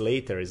 months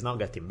later, it's not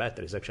getting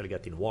better. It's actually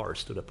getting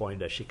worse, to the point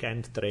that she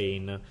can't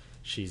train.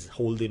 She's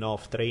holding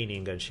off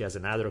training, and she has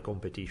another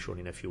competition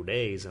in a few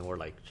days. And we're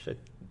like, shit,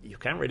 you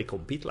can't really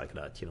compete like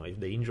that. If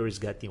the injury is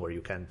getting where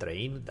you can't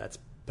train, that's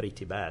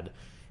pretty bad.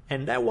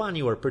 And that one,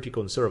 you were pretty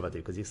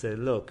conservative, because you said,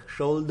 look,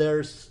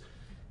 shoulders...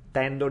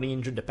 tendon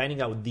injury, depending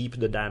how deep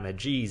the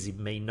damage is, it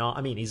may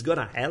not... it's going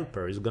to help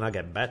her, it's going to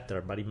get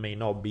better, but it may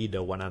not be the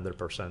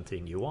 100%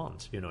 thing you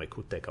want. It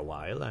could take a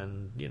while,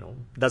 and,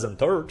 doesn't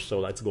hurt, so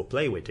let's go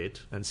play with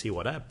it and see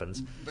what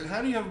happens. But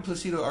how do you have a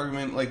placebo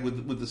argument, like,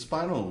 with the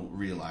spinal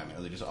realignment?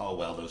 Are they just,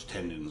 those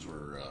tendons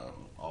were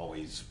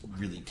always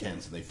really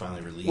tense, and they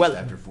finally released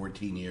after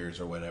 14 years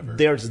or whatever?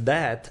 There's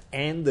that,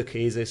 and the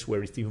cases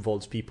where it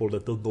involves people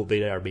that don't know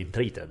they are being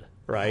treated.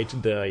 Right,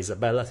 the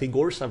Isabella thing,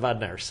 or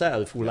Savannah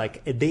herself, who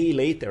like a day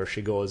later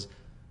she goes,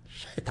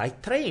 shit, I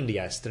trained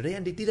yesterday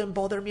and it didn't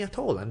bother me at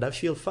all and I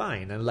feel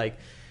fine. And I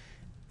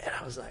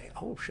was like,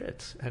 oh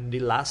shit. And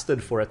it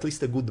lasted for at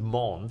least a good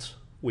month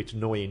with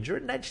no injury,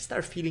 and then she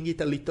started feeling it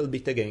a little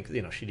bit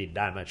again. She did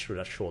damage to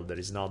that shoulder.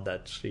 It's not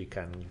that she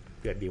can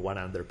be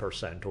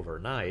 100%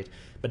 overnight.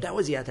 But that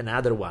was yet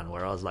another one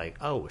where I was like,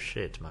 oh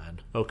shit, man.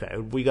 Okay,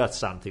 we got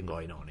something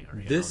going on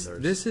here.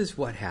 This is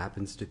what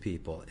happens to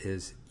people,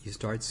 is you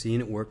start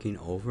seeing it working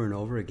over and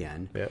over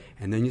again,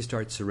 and then you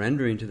start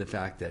surrendering to the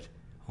fact that,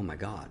 oh my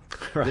God,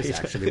 this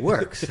actually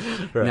works.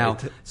 Now,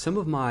 some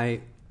of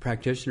my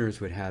practitioners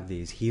would have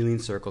these healing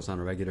circles on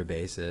a regular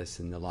basis,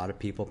 and a lot of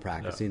people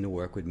practicing the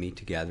work would meet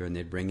together, and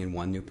they'd bring in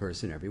one new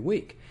person every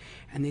week,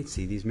 and they'd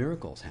see these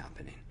miracles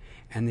happening.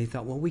 And they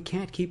thought, well, we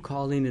can't keep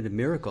calling it a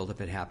miracle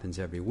if it happens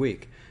every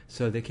week.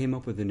 So they came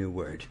up with a new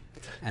word,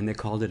 and they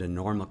called it a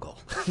normical.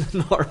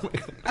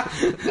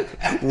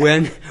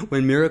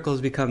 When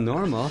miracles become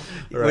normal,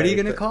 what are you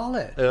going to call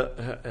it?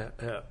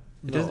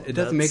 It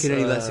doesn't make it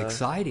any less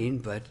exciting,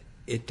 but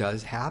it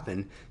does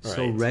happen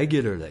so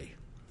regularly.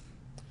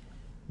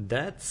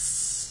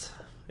 That's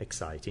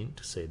exciting,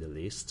 to say the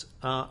least.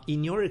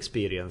 In your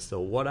experience, though,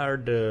 what are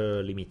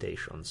the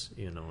limitations?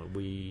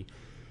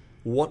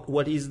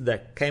 What is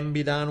that can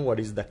be done? What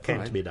is that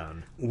can't be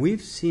done?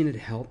 We've seen it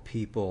help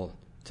people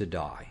to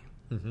die.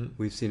 Mm-hmm.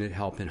 We've seen it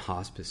help in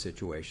hospice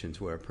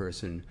situations where a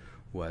person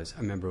was...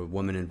 I remember a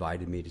woman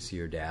invited me to see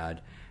her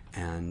dad,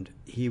 and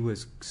he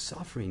was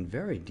suffering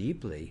very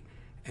deeply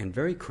and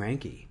very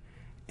cranky.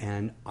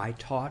 And I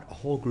taught a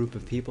whole group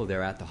of people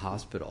there at the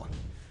hospital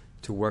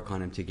to work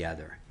on him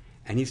together.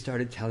 And he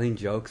started telling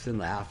jokes and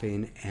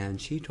laughing, and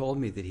she told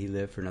me that he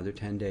lived for another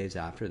 10 days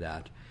after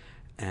that,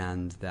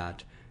 and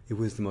that it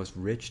was the most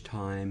rich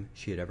time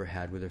she had ever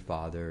had with her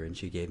father, and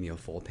she gave me a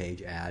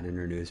full-page ad in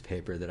her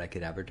newspaper that I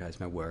could advertise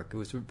my work. It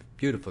was a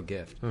beautiful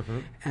gift.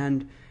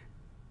 Mm-hmm.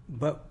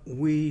 But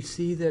we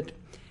see that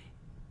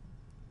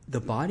the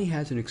body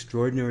has an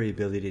extraordinary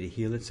ability to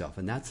heal itself,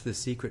 and that's the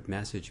secret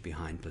message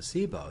behind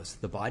placebos.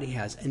 The body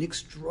has an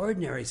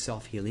extraordinary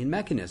self-healing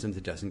mechanism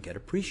that doesn't get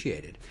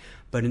appreciated.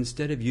 But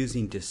instead of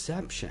using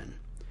deception,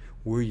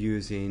 we're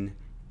using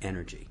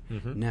energy.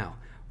 Now,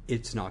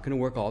 it's not going to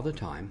work all the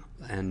time,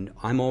 and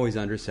I'm always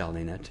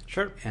underselling it.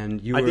 Sure.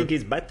 And I think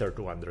it's better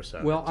to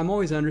undersell. Well, I'm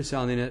always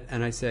underselling it,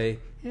 and I say,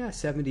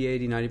 70,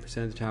 80, 90%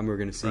 of the time we're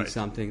going to see Right.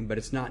 something, but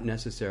it's not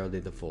necessarily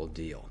the full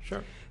deal.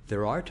 Sure.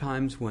 There are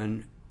times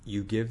when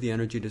you give the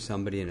energy to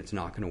somebody and it's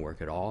not going to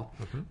work at all.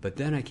 But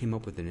then I came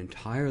up with an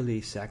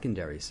entirely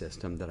secondary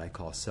system that I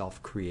call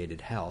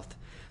self-created health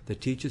that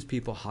teaches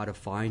people how to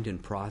find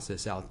and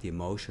process out the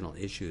emotional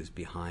issues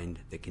behind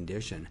the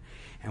condition.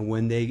 And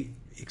when they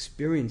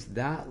experience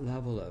that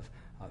level of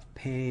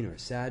pain or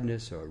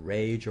sadness or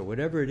rage or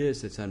whatever it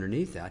is that's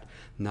underneath that,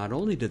 not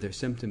only do their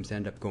symptoms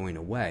end up going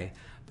away,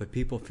 but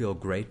people feel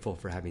grateful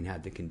for having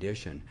had the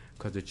condition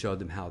because it showed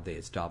them how they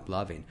had stopped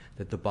loving,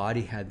 that the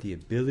body had the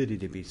ability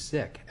to be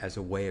sick as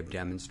a way of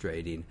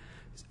demonstrating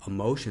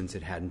emotions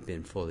that hadn't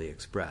been fully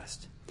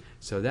expressed.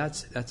 So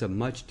that's a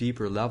much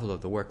deeper level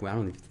of the work. Well, I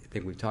don't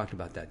think we've talked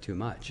about that too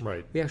much.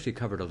 Right. We actually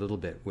covered a little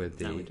bit with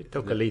the... we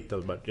took a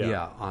little, but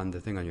yeah. on the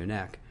thing on your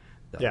neck.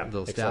 The Yeah,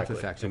 little staph exactly,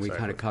 effects, and we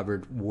kind of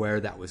covered where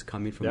that was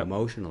coming from Yep.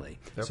 emotionally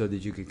Yep. so that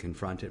you could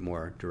confront it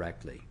more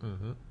directly.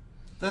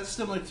 That's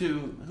similar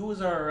to who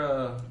was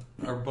our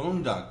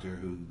bone doctor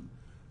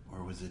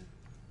or was it?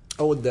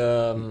 Oh,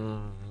 the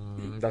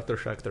Dr.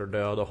 Schechter,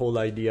 the whole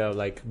idea,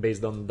 like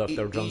based on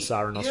Dr. John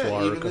Sarno's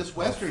work. Even this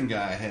Western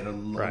guy had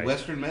Right.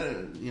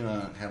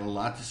 had a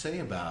lot to say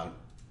about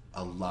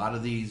a lot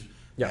of these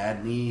Yeah.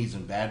 bad knees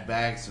and bad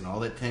backs and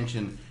all that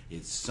tension.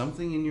 It's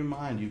something in your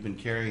mind you've been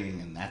carrying,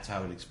 and that's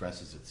how it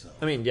expresses itself.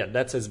 I mean, yeah,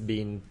 that has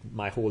been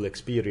my whole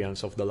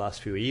experience of the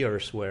last few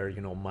years where,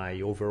 my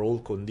overall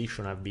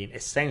condition have been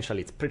essentially,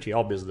 it's pretty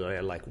obvious that I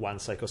had like one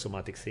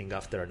psychosomatic thing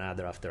after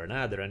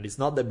another. And it's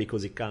not that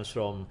because it comes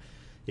from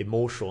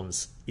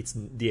emotions, it's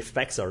the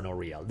effects are not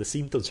real. The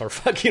symptoms are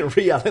fucking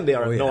real and they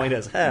are annoying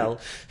as hell.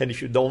 And if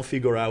you don't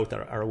figure out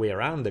our way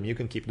around them, you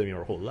can keep them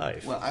your whole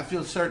life. Well, I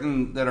feel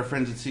certain that our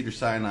friends at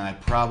Cedars-Sinai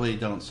probably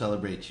don't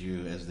celebrate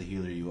you as the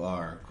healer you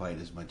are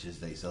quite as much as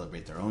they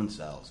celebrate their own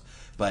selves.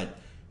 But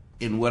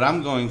in what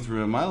I'm going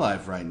through in my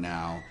life right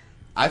now,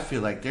 I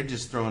feel like they're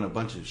just throwing a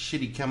bunch of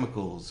shitty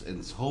chemicals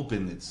and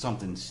hoping that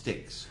something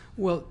sticks.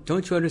 Well,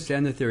 don't you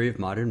understand the theory of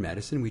modern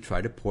medicine? We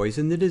try to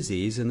poison the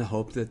disease in the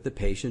hope that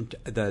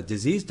the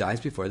disease dies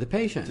before the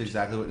patient. That's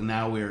exactly what.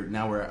 Now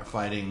we're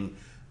fighting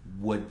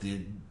what the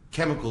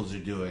chemicals are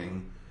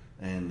doing,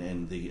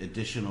 and the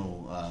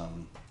additional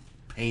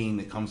pain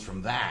that comes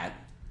from that,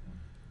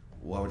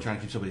 while we're trying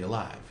to keep somebody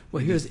alive.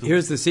 Well, here's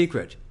the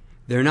secret: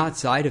 they're not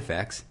side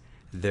effects;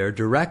 they're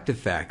direct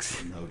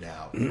effects. No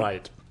doubt.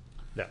 Right.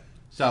 Yeah.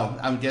 So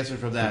I'm guessing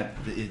from that,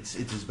 it's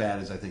as bad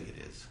as I think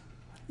it is.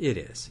 It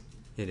is.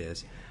 It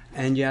is.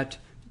 And yet,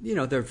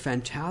 they're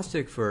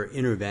fantastic for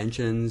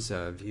interventions.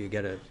 If you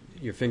get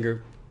your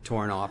finger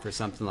torn off or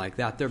something like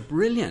that, they're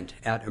brilliant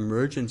at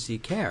emergency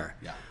care.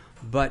 Yeah.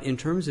 But in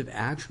terms of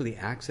actually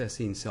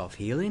accessing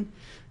self-healing,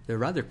 they're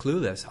rather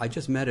clueless. I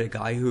just met a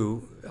guy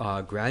who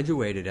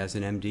graduated as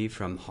an MD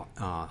from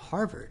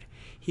Harvard.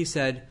 He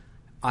said,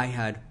 I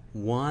had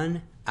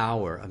 1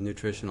 hour of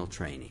nutritional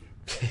training.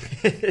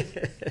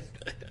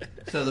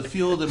 So the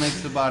fuel that makes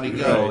the body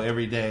go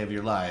every day of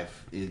your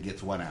life, it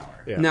gets 1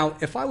 hour. Yeah. Now,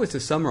 if I was to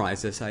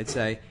summarize this, I'd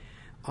say,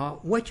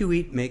 what you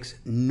eat makes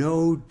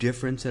no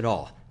difference at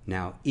all.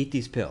 Now, eat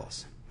these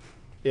pills.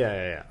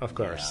 Yeah, of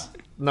course.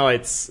 Yeah. No,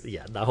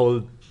 the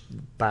whole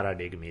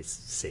paradigm is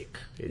sick.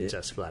 It's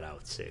just flat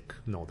out sick,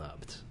 no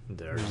doubt.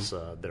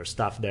 There's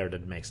stuff there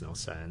that makes no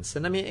sense.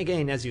 And I mean,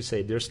 again, as you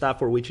say, there's stuff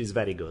for which is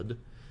very good.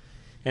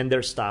 And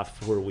there's stuff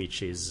for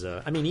which is,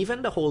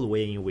 even the whole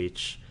way in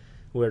which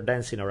we're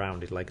dancing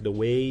around it, like the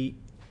way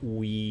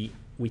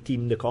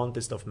within the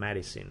context of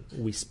medicine,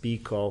 we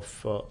speak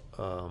of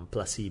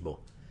placebo.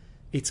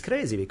 It's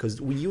crazy because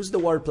we use the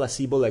word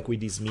placebo like we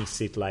dismiss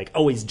it like,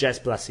 oh, it's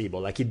just placebo,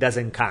 like it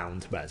doesn't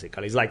count,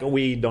 basically. It's like, oh,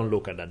 we don't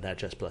look at that,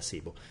 that's just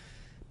placebo.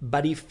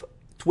 But if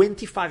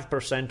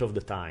 25% of the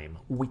time,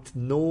 with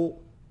no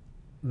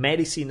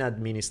medicine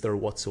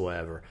administered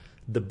whatsoever,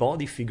 the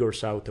body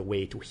figures out a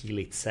way to heal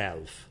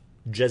itself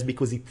just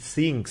because it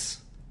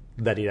thinks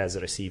that it has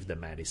received the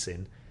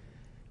medicine,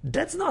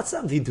 that's not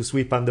something to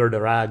sweep under the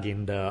rug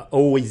in the,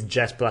 oh, it's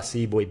just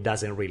placebo, it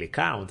doesn't really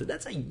count.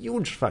 That's a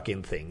huge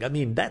fucking thing. I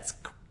mean,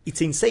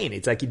 it's insane.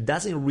 It's like it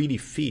doesn't really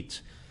fit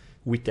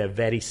with a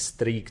very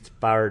strict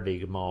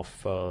paradigm of,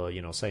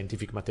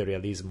 scientific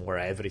materialism where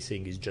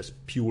everything is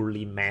just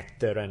purely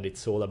matter and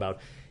it's all about...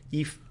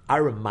 If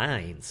our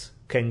minds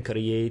can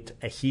create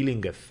a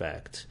healing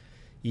effect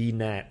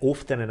in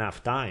often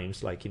enough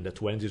times, like in the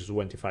 20 to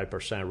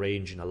 25%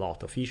 range in a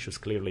lot of issues,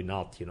 clearly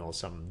not,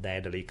 some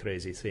deadly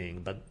crazy thing,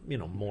 but,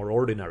 more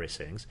ordinary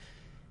things,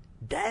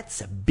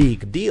 that's a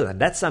big deal. And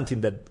that's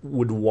something that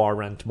would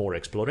warrant more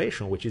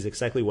exploration, which is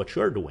exactly what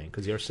you're doing,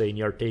 because you're saying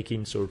you're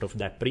taking sort of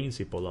that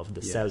principle of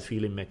the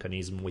self-healing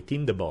mechanism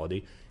within the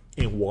body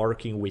and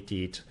working with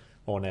it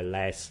on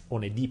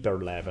a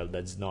deeper level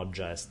that's not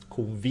just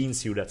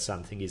convince you that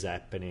something is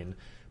happening,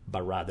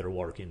 but rather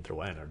working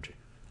through energy.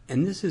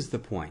 And this is the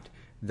point.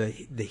 The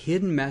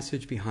hidden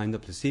message behind the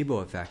placebo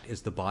effect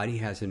is the body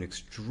has an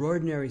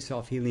extraordinary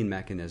self-healing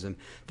mechanism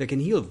that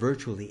can heal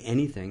virtually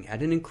anything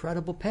at an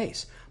incredible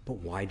pace. But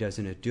why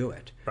doesn't it do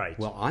it? Right.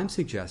 Well, I'm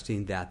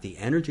suggesting that the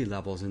energy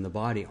levels in the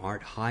body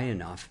aren't high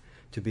enough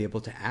to be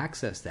able to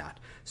access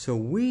that. So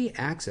we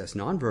access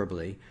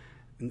non-verbally,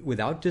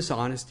 without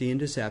dishonesty and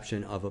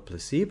deception of a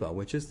placebo,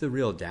 which is the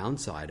real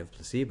downside of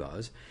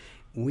placebos,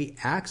 we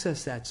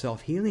access that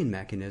self-healing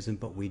mechanism,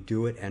 but we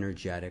do it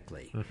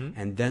energetically.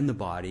 And then the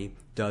body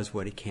does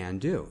what it can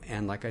do.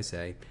 And like I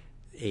say,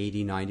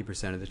 80,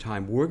 90% of the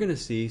time, we're going to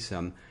see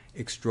some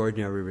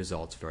extraordinary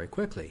results very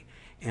quickly.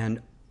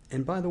 And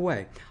by the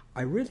way,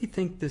 I really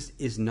think this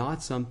is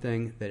not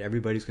something that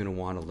everybody's going to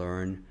want to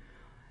learn.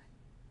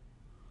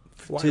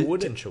 Why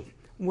wouldn't you?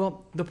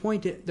 Well, the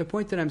point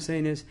that I'm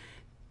saying is,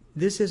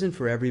 this isn't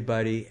for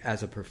everybody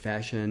as a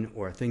profession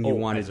or a thing you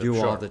want to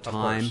do all the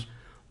time.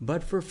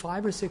 But for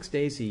 5 or 6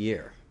 days a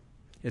year,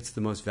 it's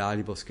the most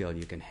valuable skill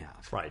you can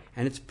have. Right.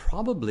 And it's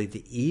probably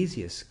the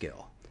easiest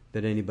skill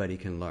that anybody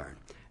can learn.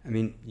 I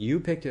mean, you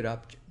picked it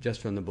up just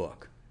from the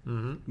book.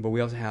 But we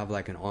also have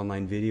like an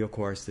online video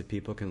course that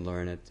people can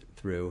learn it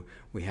through.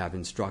 We have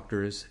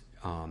instructors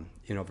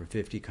in over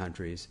 50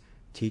 countries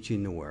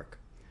teaching the work.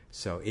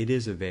 So it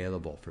is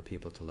available for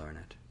people to learn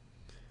it.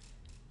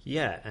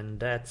 Yeah, and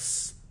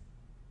that's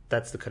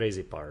the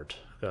crazy part.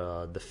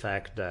 The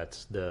fact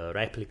that the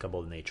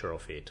replicable nature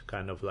of it,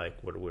 kind of like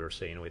what we were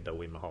saying with the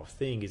Wim Hof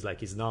thing, is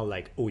like, it's not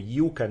like, oh,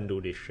 you can do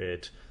this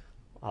shit,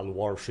 I'll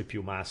worship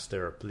you,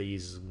 master,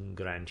 please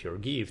grant your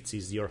gifts.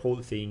 Is your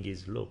whole thing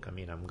is, look, I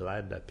mean, I'm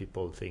glad that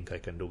people think I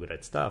can do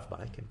great stuff,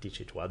 but I can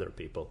teach it to other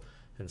people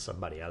and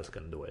somebody else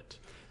can do it.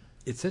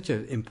 It's such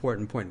an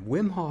important point.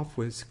 Wim Hof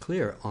was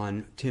clear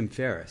on Tim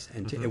Ferriss,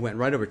 and it went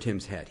right over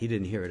Tim's head. He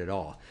didn't hear it at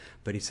all.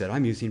 But he said,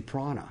 I'm using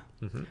prana.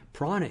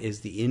 Prana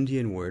is the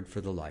Indian word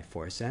for the life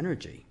force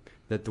energy,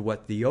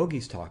 what the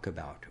yogis talk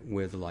about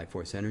with the life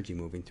force energy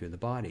moving through the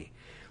body.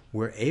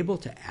 We're able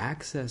to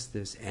access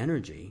this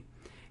energy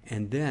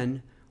and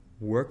then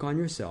work on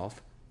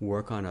yourself,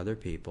 work on other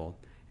people,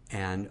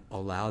 and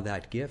allow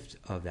that gift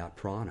of that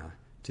prana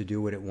to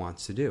do what it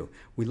wants to do.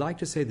 We like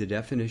to say the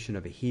definition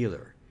of a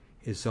healer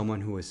is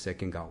someone who was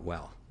sick and got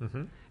well.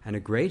 And a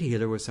great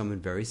healer was someone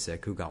very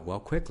sick who got well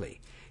quickly.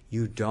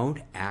 You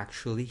don't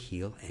actually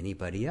heal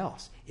anybody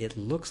else. It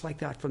looks like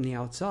that from the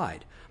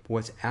outside. But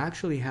what's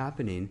actually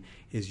happening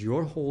is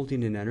you're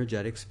holding an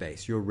energetic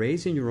space. You're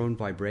raising your own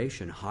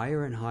vibration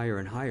higher and higher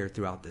and higher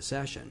throughout the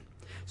session.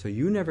 So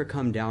you never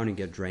come down and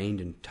get drained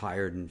and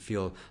tired and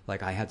feel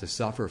like I had to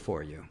suffer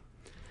for you.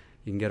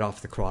 You can get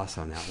off the cross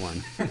on that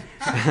one.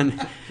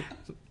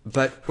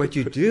 But what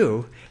you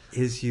do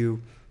is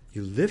you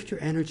lift your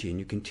energy and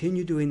you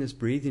continue doing this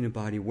breathing and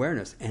body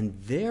awareness, and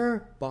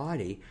their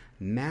body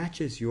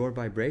matches your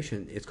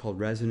vibration. It's called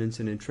resonance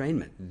and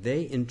entrainment.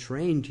 They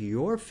entrain to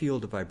your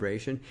field of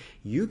vibration.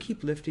 You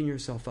keep lifting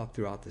yourself up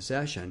throughout the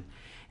session,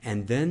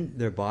 and then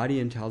their body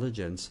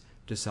intelligence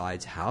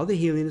decides how the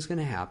healing is going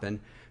to happen.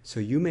 So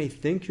you may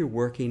think you're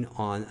working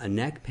on a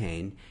neck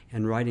pain,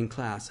 and right in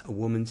class, a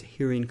woman's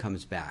hearing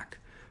comes back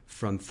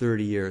from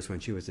 30 years when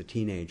she was a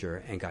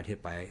teenager and got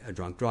hit by a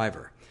drunk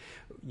driver.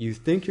 You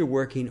think you're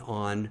working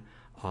on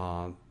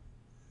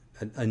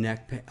a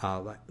neck,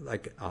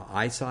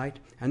 eyesight,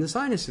 and the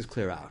sinuses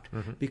clear out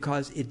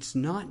because it's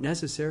not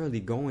necessarily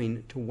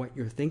going to what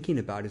you're thinking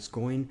about. It's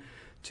going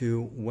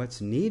to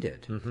what's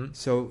needed.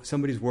 So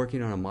somebody's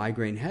working on a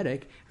migraine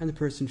headache, and the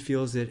person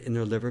feels it in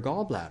their liver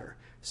gallbladder.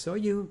 So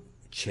you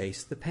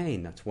chase the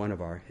pain. That's one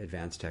of our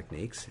advanced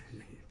techniques.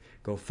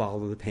 Go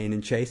follow the pain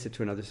and chase it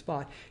to another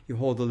spot. You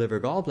hold the liver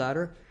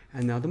gallbladder,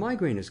 and now the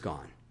migraine is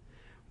gone.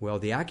 Well,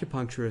 the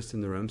acupuncturist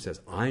in the room says,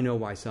 I know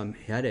why some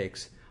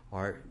headaches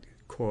start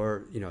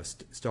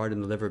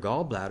in the liver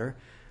gallbladder,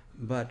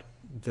 but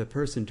the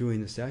person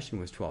doing the session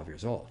was 12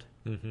 years old.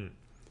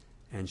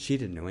 And she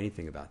didn't know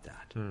anything about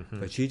that.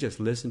 But she just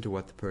listened to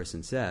what the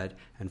person said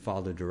and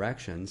followed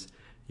directions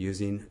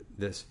using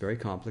this very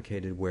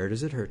complicated where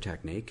does it hurt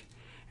technique,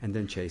 and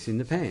then chasing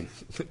the pain.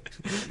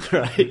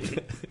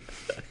 Right.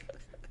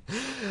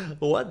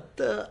 What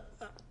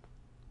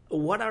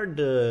are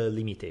the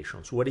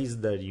limitations? What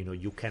is the,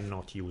 you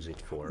cannot use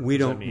it for? We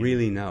don't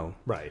really know.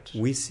 Right.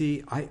 We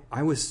see,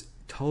 I was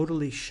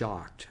totally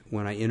shocked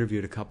when I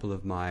interviewed a couple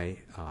of my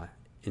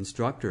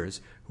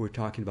instructors who were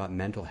talking about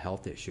mental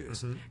health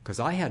issues,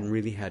 because I hadn't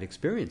really had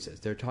experiences.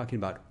 They're talking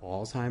about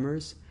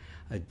Alzheimer's,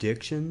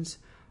 addictions,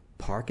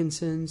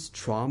 Parkinson's,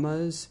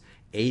 traumas,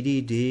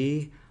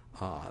 ADD,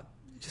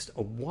 just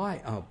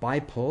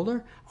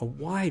bipolar, a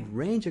wide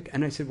range of,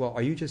 and I said, well,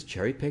 are you just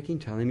cherry picking,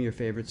 telling me your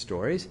favorite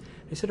stories?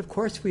 They said, of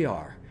course we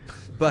are.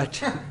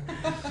 But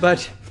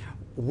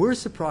we're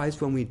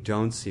surprised when we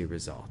don't see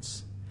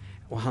results.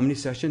 Well, how many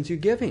sessions are you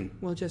giving?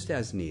 Well, just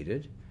as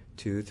needed.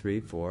 2, 3,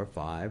 4,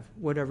 5,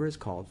 whatever is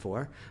called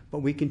for, but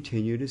we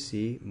continue to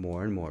see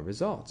more and more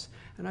results.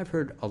 And I've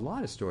heard a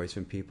lot of stories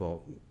from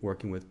people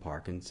working with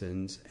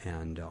Parkinson's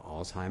and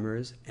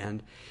Alzheimer's,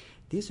 and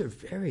these are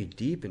very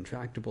deep,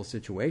 intractable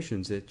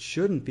situations that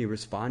shouldn't be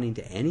responding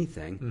to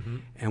anything. Mm-hmm.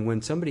 And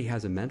when somebody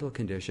has a mental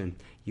condition,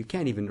 you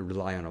can't even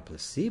rely on a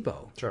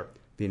placebo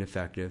being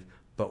effective,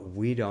 but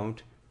we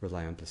don't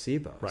rely on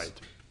placebos. Right.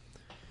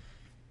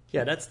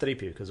 Yeah, that's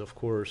tricky because, of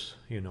course,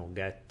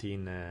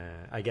 getting...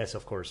 I guess,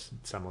 of course,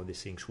 some of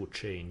these things would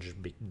change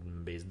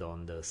based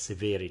on the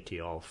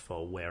severity of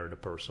where the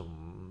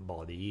person's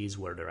body is,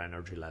 where their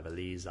energy level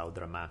is, how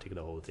dramatic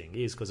the whole thing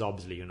is. Because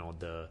obviously,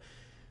 the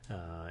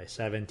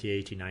 70,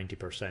 80,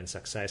 90%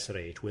 success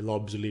rate will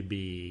obviously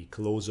be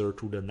closer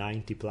to the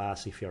 90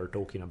 plus if you're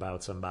talking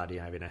about somebody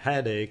having a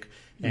headache.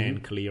 Mm-hmm.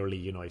 And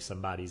clearly, if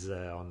somebody's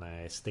on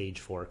a stage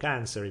 4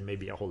 cancer, it may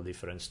be a whole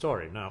different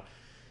story. Now,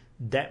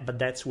 but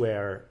that's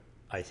where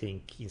I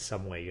think in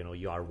some way,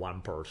 you are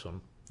one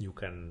person. You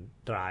can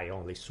try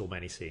only so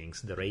many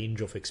things. The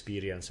range of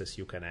experiences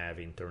you can have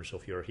in terms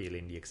of your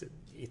healing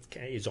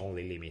is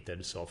only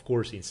limited. So, of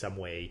course, in some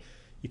way,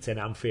 it's an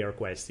unfair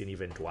question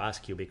even to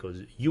ask you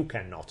because you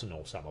cannot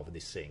know some of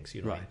these things,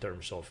 in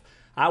terms of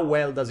how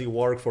well does it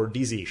work for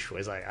this issue.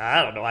 It's like,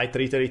 I don't know, I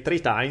treated it 3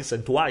 times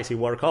and twice it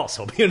worked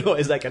awesome,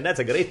 it's like, and that's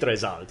a great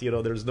result,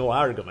 there's no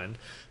argument.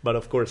 But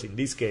of course, in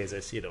these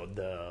cases,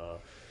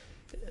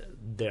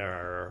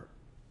 there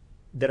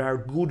are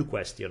good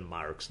question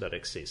marks that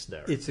exist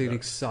there. It's an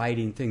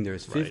exciting thing.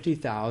 There's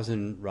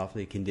 50,000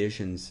 roughly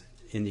conditions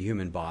in the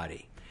human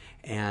body.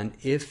 And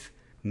if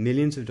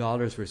millions of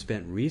dollars were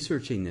spent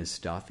researching this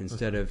stuff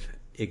instead of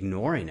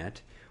ignoring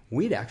it,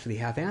 we'd actually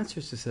have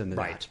answers to some of that.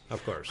 Right,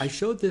 of course. I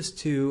showed this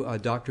to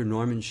Dr.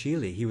 Norman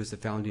Shealy. He was the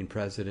founding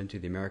president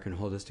of the American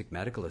Holistic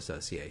Medical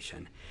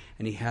Association.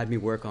 And he had me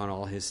work on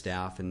all his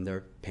staff, and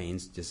their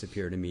pains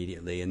disappeared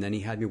immediately. And then he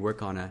had me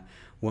work on a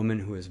woman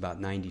who was about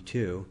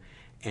 92,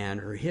 and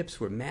her hips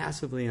were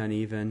massively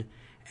uneven,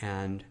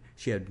 and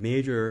she had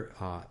major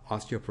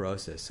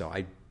osteoporosis. So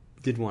I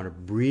didn't want to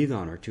breathe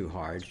on her too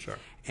hard. Sure.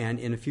 And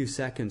in a few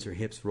seconds, her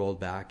hips rolled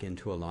back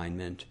into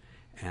alignment,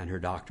 and her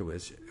doctor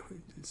was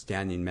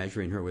standing,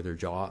 measuring her with her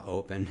jaw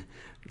open,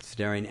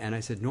 staring. And I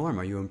said, Norm,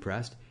 are you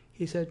impressed?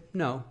 He said,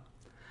 no.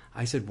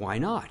 I said, why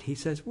not? He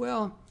says,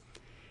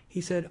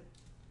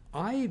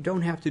 I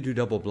don't have to do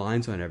double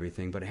blinds on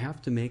everything, but I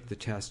have to make the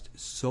test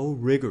so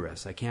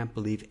rigorous, I can't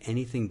believe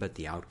anything but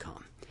the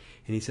outcome.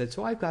 And he said,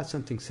 so I've got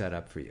something set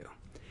up for you.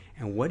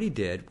 And what he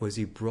did was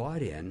he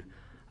brought in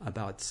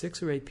about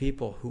 6 or 8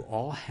 people who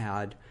all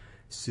had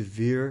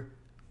severe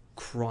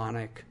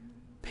chronic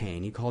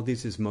pain. He called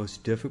these his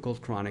most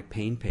difficult chronic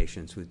pain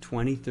patients with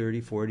 20,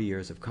 30, 40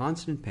 years of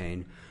constant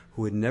pain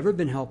who had never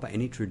been helped by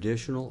any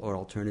traditional or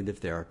alternative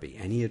therapy.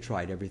 And he had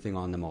tried everything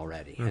on them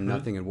already, and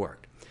nothing had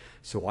worked.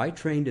 So I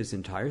trained his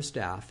entire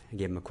staff and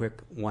gave him a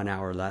quick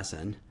 1-hour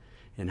lesson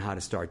in how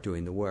to start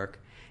doing the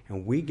work.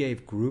 And we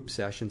gave group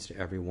sessions to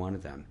every one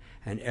of them.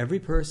 And every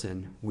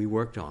person we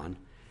worked on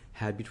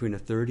had between a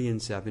 30 and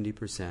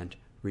 70%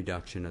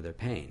 reduction of their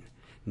pain.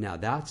 Now,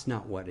 that's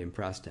not what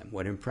impressed him.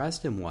 What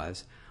impressed him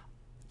was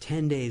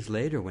 10 days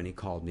later when he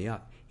called me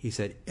up, he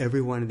said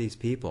every one of these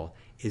people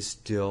is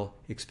still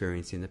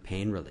experiencing the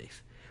pain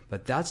relief.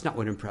 But that's not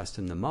what impressed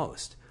him the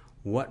most.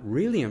 What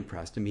really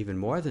impressed him even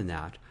more than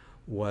that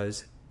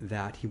was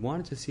that he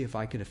wanted to see if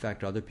I could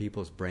affect other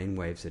people's brain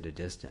waves at a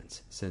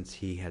distance, since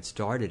he had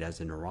started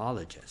as a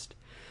neurologist.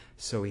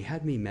 So he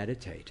had me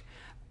meditate.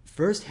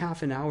 First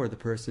half an hour, the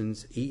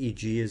person's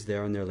EEG is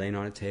there and they're laying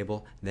on a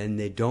table. Then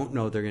they don't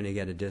know they're going to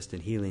get a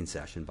distant healing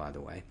session, by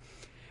the way.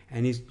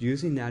 And he's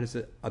using that as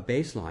a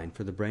baseline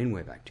for the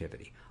brainwave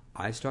activity.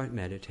 I start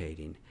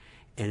meditating,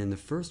 and in the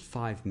first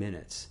 5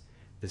 minutes,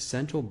 the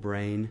central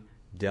brain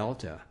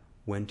delta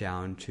went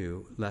down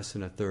to less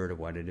than a third of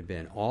what it had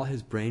been. All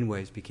his brain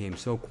waves became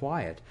so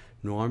quiet,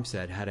 Norm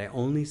said, had I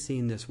only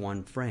seen this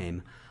one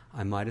frame,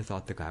 I might have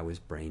thought the guy was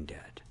brain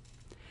dead.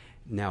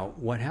 Now,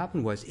 what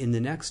happened was, in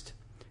the next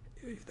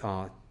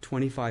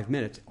 25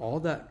 minutes,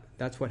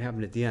 that's what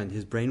happened at the end.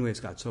 His brain waves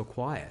got so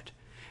quiet.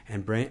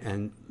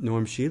 And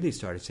Norm Shealy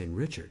started saying,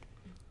 Richard,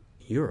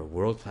 you're a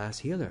world-class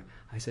healer.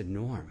 I said,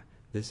 Norm,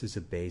 this is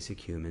a basic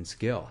human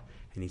skill.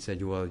 And he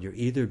said, well, you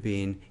either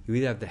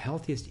have the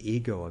healthiest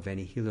ego of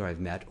any healer I've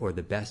met or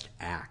the best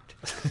act.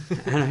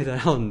 And I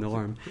thought, oh,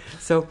 Norm.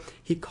 So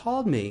he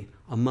called me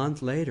a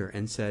month later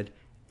and said,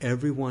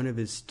 every one of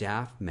his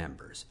staff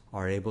members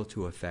are able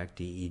to affect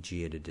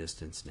EEG at a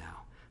distance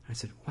now. I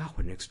said, wow,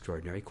 what an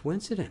extraordinary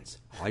coincidence.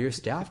 All your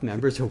staff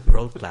members are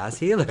world-class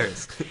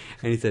healers.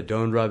 And he said,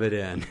 don't rub it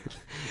in.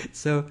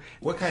 So,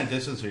 what kind of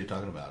distance are you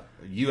talking about?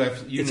 You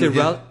knew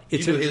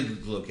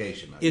his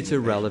location. It's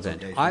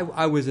irrelevant.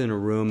 I was in a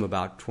room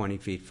about 20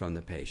 feet from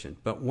the patient.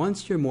 But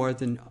once your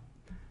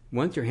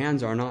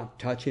hands are not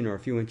touching or a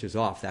few inches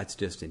off, that's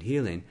distant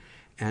healing.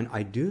 And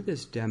I do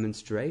this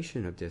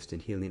demonstration of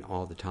distant healing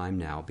all the time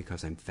now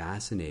because I'm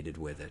fascinated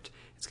with it.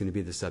 It's going to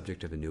be the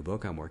subject of a new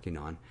book I'm working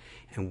on.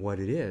 And what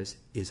it is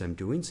I'm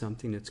doing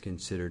something that's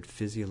considered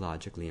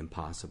physiologically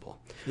impossible.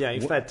 Yeah,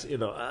 in fact,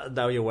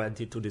 now you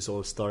went into this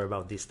whole story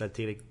about this, that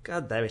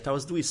God damn it, I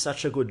was doing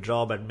such a good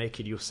job at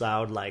making you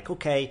sound like,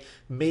 okay,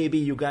 maybe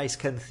you guys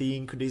can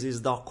think this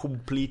is not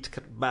complete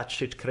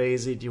batshit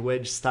crazy new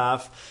age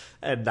stuff.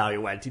 And now you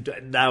went into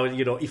it. Now,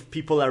 if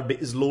people are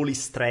slowly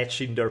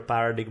stretching their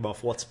paradigm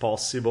of what's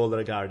possible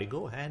regarding,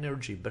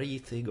 energy,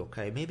 breathing,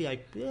 okay, maybe I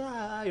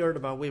heard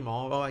about Wim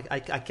Hof, I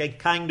can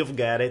kind of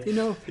get it.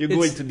 You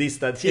go into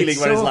distant healing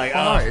where it's like,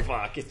 hard. Oh,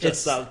 fuck, it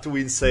just sounds too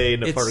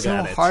insane, it's forget it.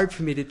 It's so hard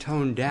for me to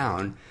tone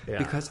down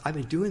because I've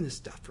been doing this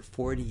stuff for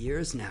 40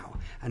 years now,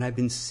 and I've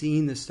been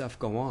seeing this stuff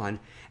go on,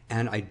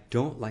 and I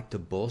don't like to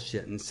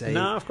bullshit and say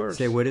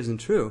what isn't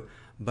true.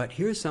 But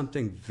here's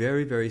something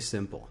very, very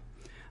simple.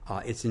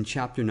 It's in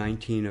chapter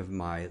 19 of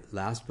my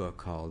last book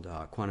called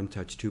Quantum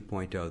Touch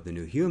 2.0, The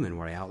New Human,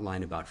 where I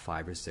outline about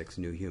 5 or 6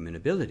 new human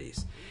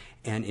abilities.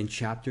 And in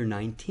chapter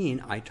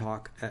 19, I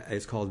talk,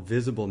 it's called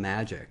visible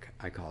magic,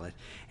 I call it.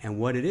 And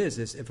what it is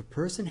if a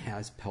person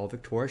has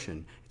pelvic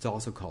torsion, it's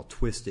also called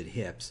twisted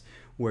hips,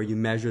 where you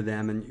measure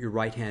them and your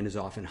right hand is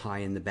often high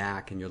in the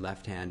back and your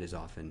left hand is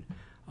often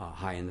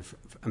high in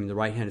the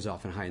right hand is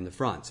often high in the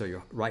front. So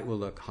your right will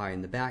look high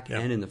in the back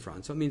and in the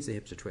front. So it means the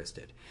hips are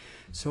twisted.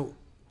 So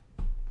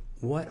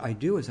what I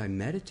do is I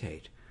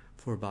meditate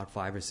for about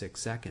 5 or 6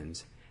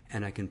 seconds,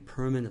 and I can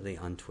permanently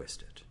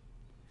untwist it.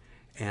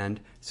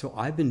 And so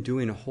I've been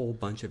doing a whole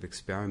bunch of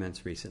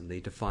experiments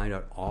recently to find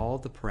out all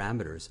the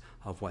parameters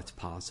of what's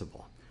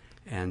possible.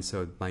 And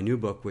so my new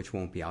book, which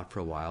won't be out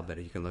for a while, but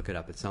you can look it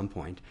up at some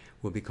point,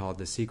 will be called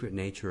The Secret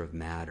Nature of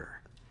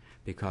Matter,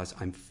 because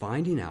I'm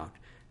finding out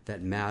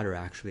that matter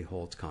actually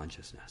holds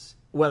consciousness.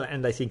 Well,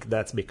 and I think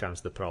that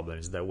becomes the problem,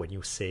 is that when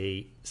you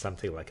say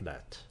something like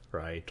that,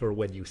 right, or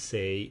when you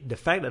say the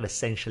fact that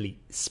essentially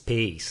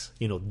space,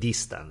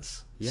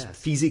 distance,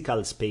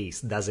 physical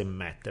space doesn't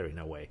matter in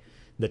a way,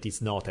 that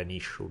it's not an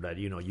issue, that,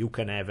 you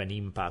can have an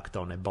impact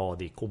on a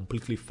body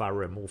completely far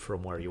removed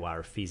from where you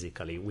are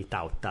physically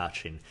without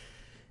touching.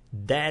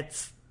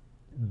 That's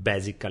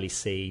basically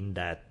saying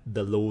that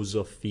the laws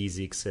of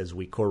physics as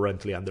we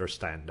currently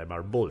understand them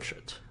are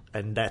bullshit.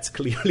 And that's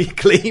clearly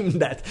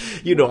claimed that,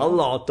 a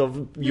lot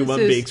of human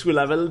beings will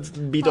have a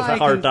bit of a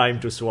hard time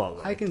to swallow.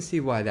 I can see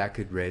why that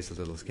could raise a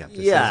little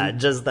skepticism. Yeah,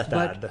 just that.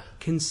 But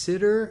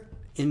consider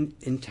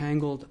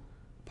entangled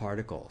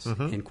particles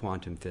in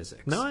quantum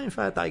physics. No, in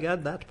fact, I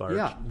got that part.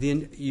 Yeah,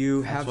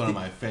 that's one of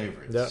my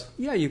favorites.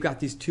 Yeah, you've got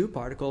these 2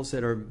 particles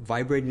that are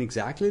vibrating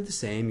exactly the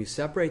same. You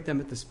separate them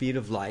at the speed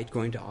of light,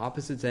 going to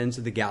opposite ends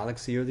of the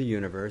galaxy or the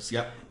universe.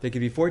 Yep. They could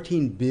be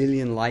 14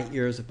 billion light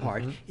years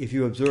apart. If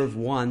you observe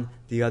one,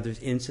 the other's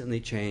instantly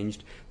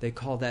changed. They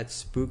call that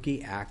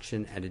spooky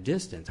action at a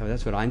distance.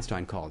 That's what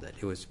Einstein called it.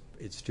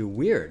 It's too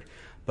weird.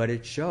 But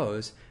it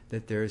shows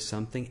that there is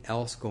something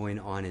else going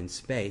on in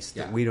space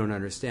that we don't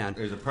understand.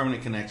 There's a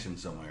permanent connection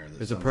somewhere.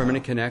 There's a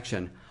permanent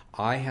connection.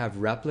 I have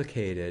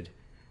replicated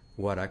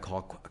what I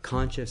call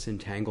conscious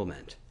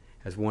entanglement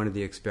as one of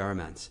the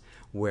experiments,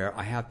 where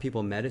I have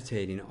people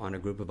meditating on a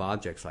group of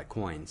objects like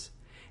coins,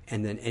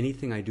 and then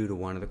anything I do to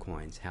one of the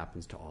coins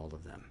happens to all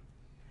of them.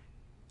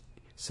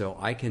 So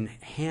I can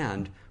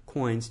hand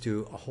coins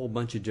to a whole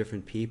bunch of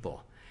different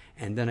people,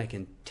 and then I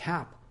can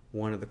tap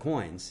one of the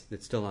coins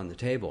that's still on the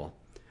table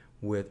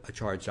with a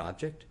charged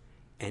object,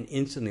 and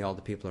instantly all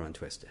the people are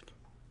untwisted.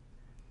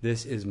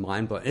 This is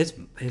mind-blowing.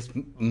 It's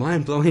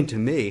mind-blowing to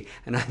me,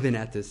 and I've been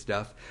at this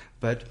stuff.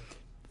 But,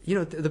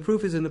 the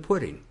proof is in the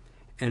pudding.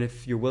 And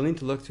if you're willing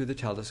to look through the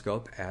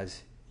telescope,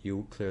 as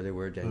you clearly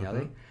were,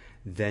 Daniele,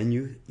 then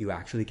you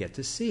actually get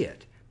to see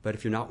it. But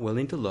if you're not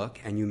willing to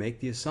look, and you make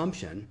the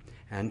assumption,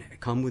 and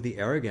come with the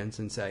arrogance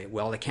and say,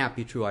 well, it can't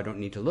be true, I don't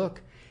need to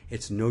look,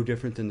 it's no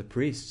different than the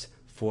priests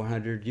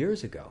 400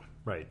 years ago.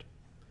 Right.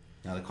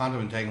 Now, the quantum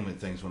entanglement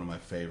thing is one of my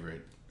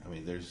favorite. I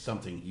mean, there's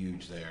something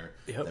huge there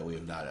that we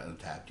have not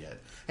untapped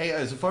yet. Hey,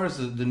 as far as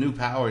the new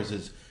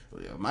powers,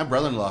 my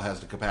brother-in-law has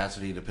the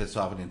capacity to piss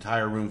off an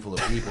entire room full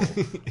of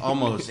people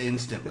almost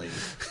instantly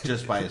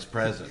just by his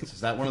presence. Is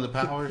that one of the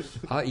powers?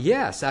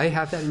 Yes, I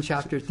have that in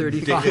chapter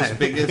 35.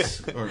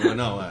 biggest, or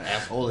no,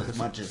 asshole as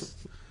much as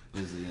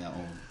is the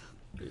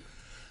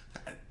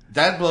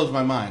That blows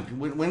my mind.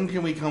 When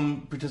can we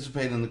come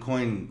participate in the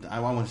coin? I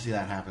want to see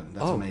that happen.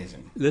 That's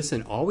amazing.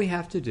 Listen, all we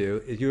have to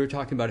do is, you were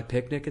talking about a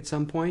picnic at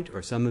some point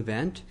or some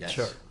event. Yes.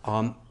 Sure.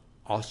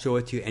 I'll show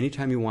it to you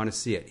anytime you want to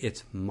see it.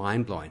 It's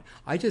mind-blowing.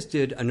 I just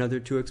did another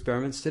 2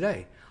 experiments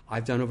today.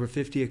 I've done over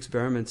 50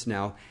 experiments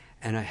now,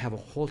 and I have a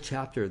whole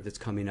chapter that's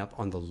coming up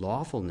on the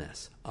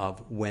lawfulness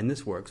of when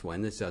this works,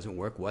 when this doesn't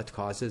work, what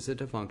causes it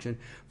to function.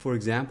 For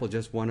example,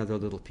 just one other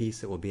little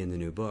piece that will be in the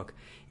new book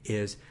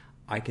is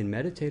I can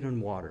meditate on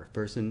water. A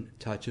person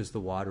touches the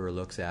water or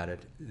looks at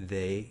it,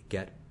 they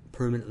get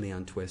permanently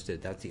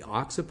untwisted. That's the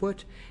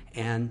occiput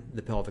and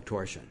the pelvic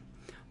torsion.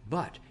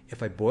 But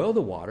if I boil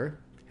the water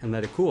and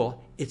let it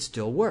cool, it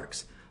still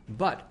works.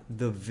 But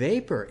the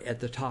vapor at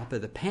the top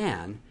of the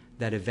pan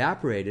that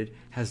evaporated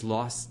has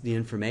lost the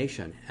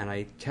information. And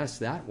I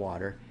test that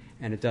water,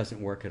 and it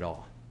doesn't work at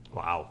all.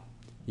 Wow.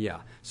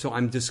 Yeah. So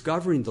I'm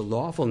discovering the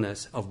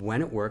lawfulness of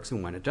when it works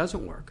and when it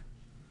doesn't work.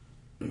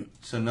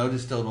 So no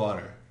distilled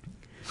water.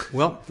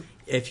 Well,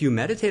 if you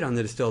meditate on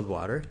the distilled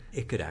water,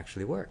 it could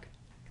actually work.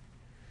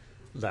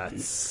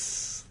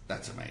 That's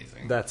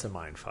amazing. That's a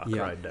mindfuck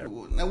right there.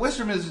 Now,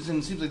 Western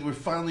medicine seems like we're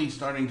finally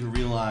starting to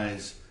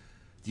realize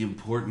the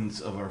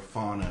importance of our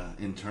fauna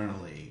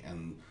internally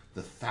and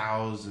the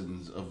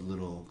thousands of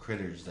little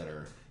critters that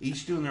are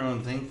each doing their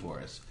own thing for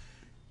us.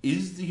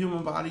 Is the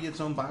human body its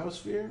own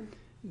biosphere?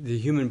 The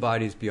human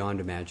body is beyond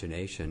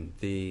imagination.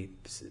 The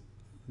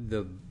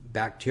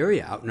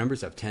bacteria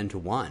outnumbers of 10 to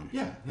 1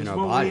 Yeah, in there's our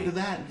more body. weight to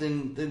that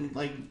than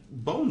like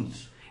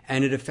bones.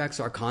 And it affects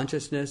our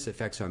consciousness,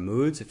 affects our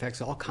moods,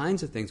 affects all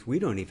kinds of things we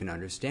don't even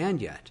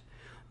understand yet.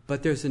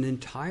 But there's an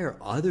entire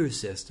other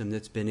system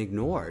that's been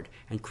ignored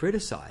and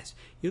criticized.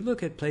 You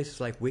look at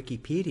places like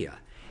Wikipedia,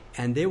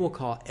 and they will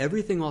call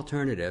everything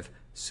alternative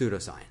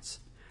pseudoscience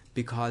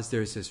because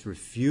there's this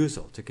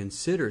refusal to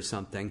consider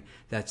something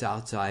that's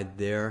outside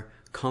their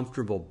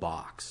comfortable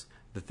box.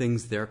 The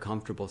things they're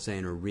comfortable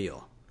saying are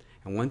real.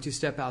 And once you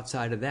step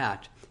outside of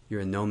that,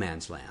 you're in no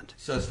man's land.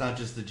 So it's not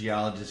just the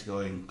geologists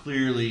going,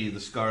 clearly the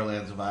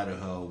scarlands of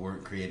Idaho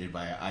weren't created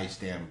by an ice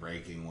dam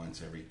breaking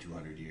once every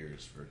 200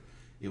 years.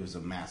 It was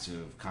a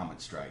massive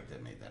comet strike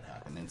that made that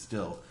happen. And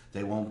still,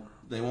 they won't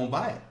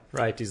buy it.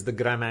 Right, it's the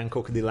Graham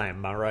Hancock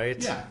dilemma,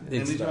 right? Yeah, and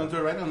he's going through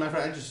it right now. Matter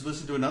of fact, I just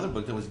listened to another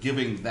book that was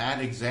giving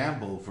that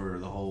example for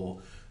the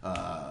whole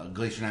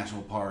Glacier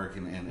National Park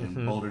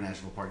and Boulder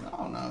National Park.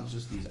 No, it's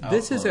just these outflows.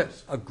 This is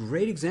a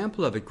great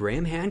example of it.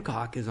 Graham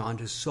Hancock is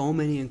onto so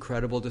many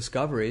incredible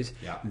discoveries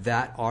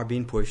that are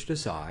being pushed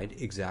aside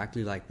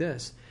exactly like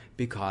this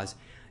because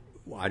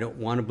I don't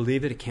want to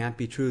believe it can't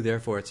be true,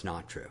 therefore it's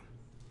not true.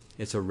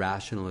 It's a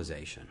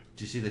rationalization.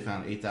 Did you see they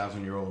found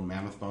 8,000-year-old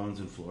mammoth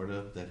bones in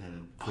Florida that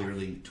had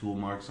clearly tool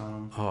marks on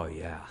them? Oh,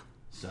 yeah.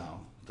 So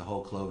the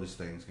whole Clovis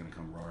thing is going to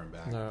come roaring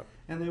back. No.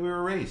 And they were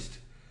erased.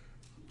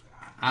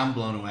 I'm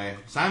blown away.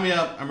 Sign me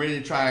up. I'm ready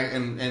to try.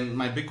 And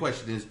my big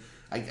question is,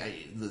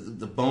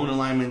 the bone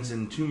alignments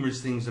and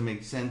tumors things that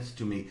make sense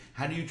to me.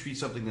 How do you treat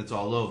something that's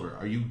all over?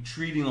 Are you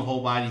treating the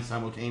whole body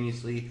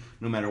simultaneously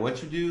no matter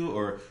what you do?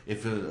 Or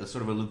if a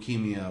sort of a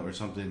leukemia or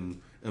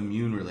something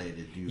immune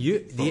related, do you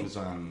focus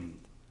on...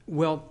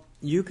 Well,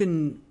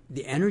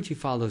 the energy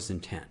follows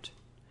intent.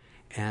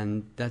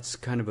 And that's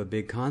kind of a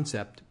big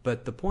concept.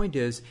 But the point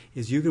is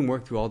you can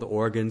work through all the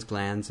organs,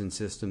 glands, and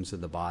systems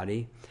of the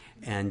body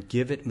and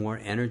give it more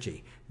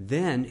energy.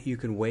 Then you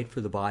can wait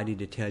for the body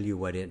to tell you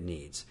what it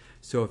needs.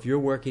 So if you're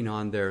working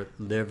on their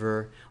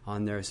liver,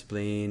 on their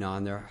spleen,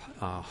 on their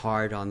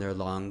heart, on their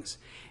lungs,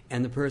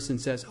 and the person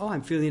says, oh,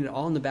 I'm feeling it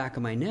all in the back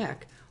of my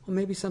neck, well,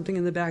 maybe something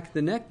in the back of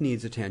the neck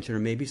needs attention, or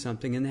maybe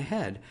something in the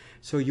head.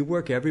 So you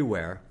work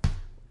everywhere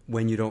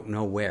when you don't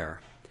know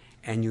where.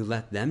 And you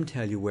let them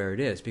tell you where it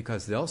is,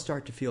 because they'll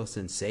start to feel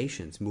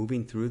sensations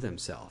moving through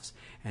themselves,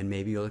 and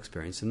maybe you'll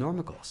experience some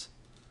normicals.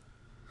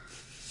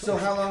 So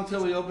how long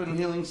till we open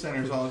healing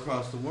centers all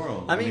across the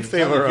world? I'm in it sounds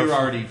favor like of... You're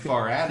already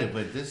far at it,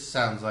 but this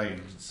sounds like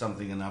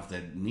something enough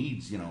that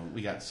needs,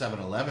 we got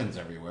 7-Elevens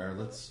everywhere.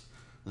 Let's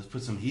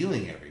put some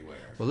healing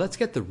everywhere. Well, let's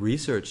get the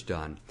research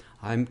done.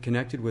 I'm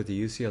connected with a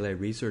UCLA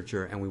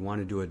researcher, and we want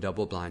to do a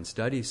double-blind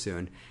study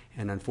soon.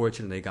 And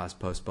unfortunately, it got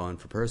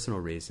postponed for personal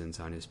reasons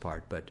on his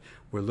part. But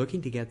we're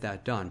looking to get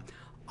that done.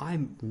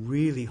 I'm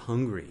really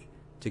hungry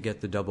to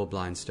get the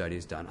double-blind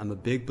studies done. I'm a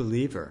big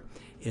believer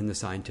in the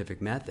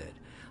scientific method.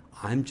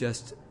 I'm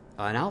just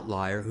an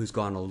outlier who's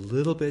gone a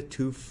little bit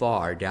too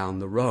far down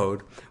the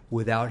road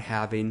without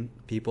having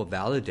people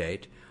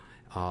validate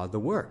the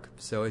work.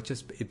 So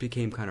it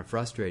became kind of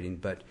frustrating.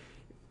 But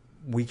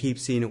we keep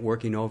seeing it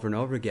working over and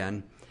over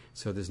again,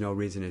 so there's no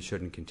reason it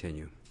shouldn't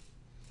continue.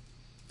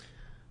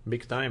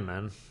 Big time,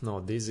 man.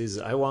 No,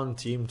 I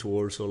want him to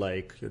also,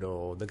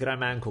 the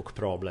Graham Hancock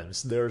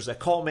problems. There's a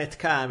comet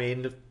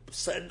coming,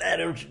 send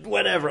energy,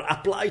 whatever,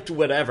 apply to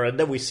whatever, and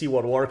then we see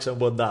what works and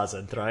what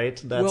doesn't,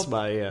 right?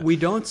 We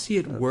don't see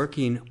it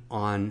working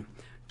on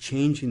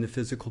changing the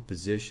physical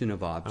position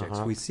of objects.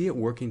 We see it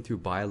working through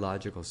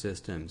biological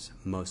systems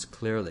most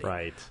clearly.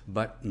 Right.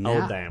 But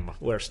now, oh, damn,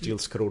 we're still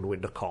screwed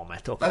with the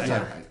comet. Okay. That's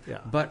right. Yeah.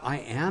 But I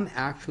am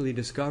actually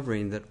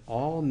discovering that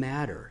all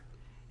matter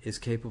is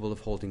capable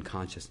of holding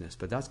consciousness.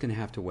 But that's going to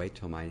have to wait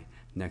till my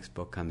next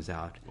book comes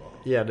out.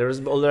 Yeah,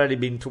 there's already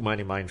been too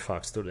many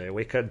mindfucks today.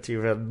 We can't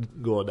even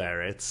go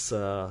there. It's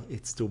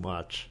too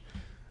much.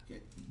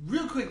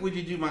 Real quick, would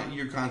you do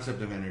your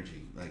concept of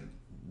energy? Like,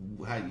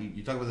 how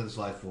you talk about this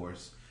life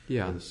force.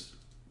 Yeah.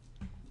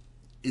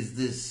 Is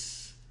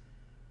this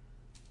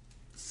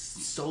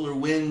solar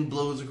wind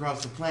blows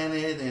across the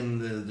planet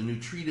and the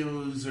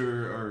neutrinos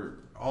are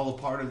all a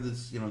part of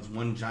this, it's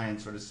one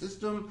giant sort of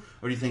system?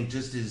 Or do you think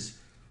just as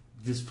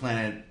this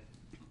planet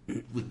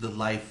with the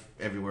life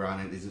everywhere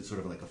on it, is it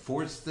sort of like a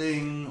force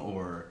thing?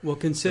 Or well,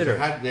 consider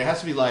there has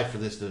to be life for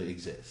this to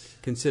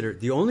exist. Consider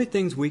the only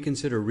things we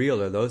consider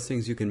real are those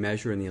things you can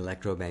measure in the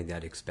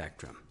electromagnetic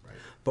spectrum.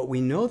 But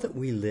we know that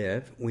we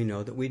live, we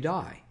know that we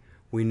die.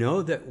 We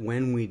know that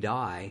when we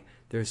die,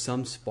 there's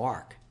some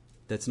spark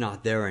that's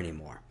not there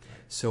anymore.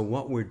 So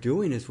what we're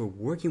doing is we're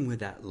working with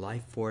that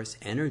life force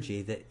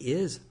energy that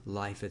is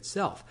life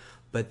itself.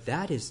 But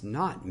that is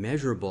not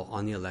measurable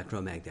on the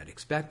electromagnetic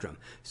spectrum,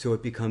 so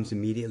it becomes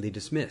immediately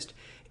dismissed.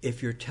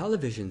 If your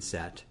television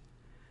set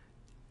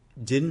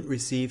didn't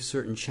receive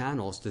certain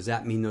channels, does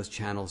that mean those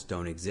channels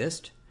don't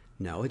exist?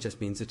 No, it just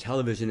means the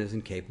television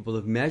isn't capable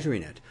of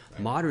measuring it.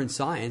 Right. Modern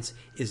science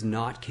is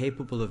not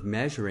capable of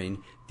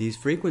measuring these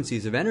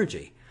frequencies of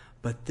energy.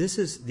 But this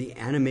is the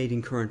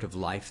animating current of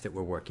life that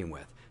we're working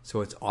with,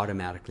 so it's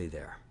automatically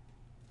there.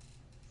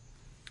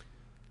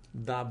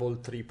 Double,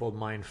 triple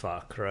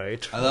mindfuck,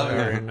 right? I love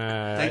it.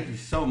 Thank you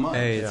so much.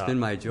 Hey, it's been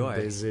my joy.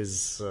 This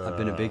is I've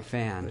been a big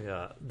fan.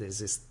 Yeah, this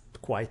is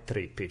quite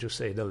trippy, to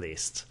say the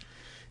least.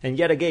 And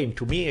yet again,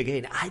 to me,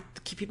 I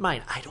keep in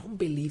mind, I don't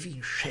believe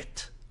in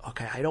shit.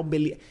 Okay, I don't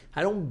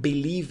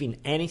believe in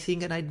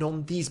anything, and I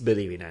don't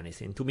disbelieve in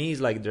anything. To me,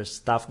 it's like there's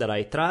stuff that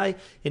I try,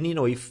 and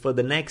if for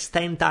the next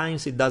 10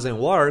 times it doesn't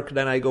work,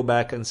 then I go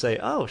back and say,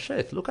 oh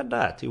shit, look at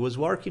that. It was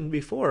working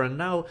before, and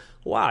now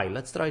why?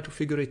 Let's try to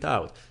figure it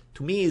out.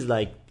 To me, it's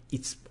like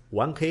it's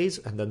one case,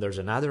 and then there's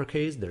another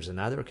case, there's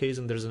another case,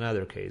 and there's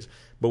another case.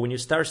 But when you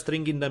start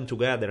stringing them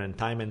together, and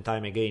time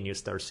again, you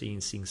start seeing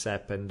things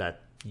happen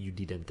that you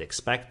didn't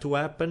expect to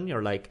happen,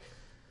 you're like,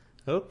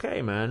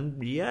 okay, man,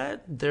 yeah,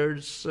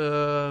 there's,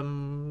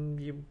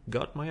 you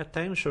got my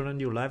attention and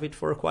you'll have it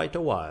for quite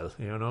a while,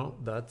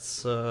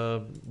 that's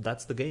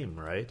the game,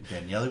 right?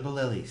 Daniele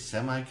Bolelli,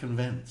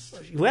 semi-convinced.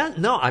 Well,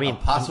 no, I mean... A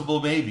possible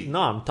maybe.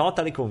 No, I'm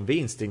totally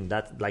convinced in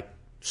that, like,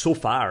 so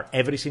far,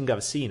 everything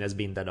I've seen has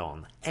been dead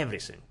on.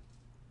 Everything.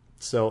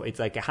 So it's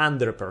like 100%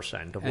 of what I've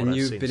seen so far. And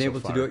you've been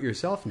able to do it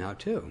yourself now,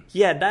 too.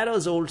 Yeah, that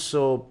was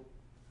also...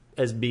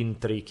 has been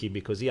tricky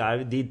because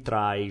I did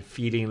try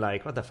feeling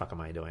like, what the fuck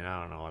am I doing?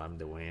 I don't know what I'm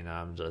doing.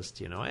 I'm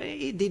just,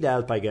 it did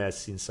help, I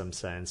guess, in some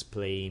sense,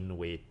 playing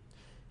with,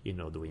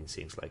 doing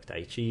things like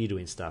Tai Chi,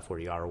 doing stuff where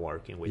you are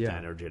working with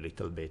energy a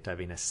little bit,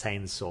 having a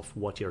sense of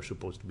what you're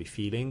supposed to be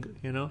feeling,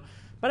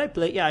 But I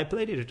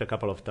played it a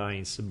couple of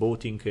times,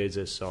 both in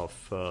cases of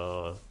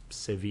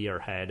severe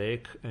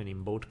headache, and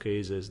in both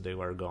cases they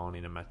were gone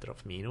in a matter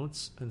of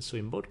minutes. And so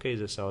in both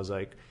cases I was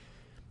like,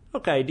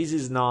 okay, this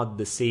is not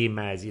the same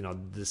as,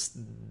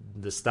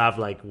 the stuff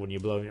like when you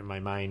blow my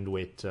mind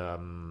with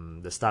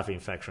the staph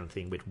infection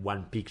thing with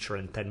one picture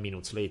and 10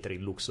 minutes later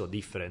it looks so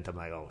different. I'm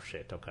like, oh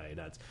shit, okay,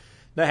 that's...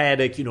 The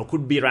headache,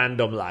 could be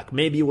random luck.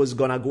 Maybe it was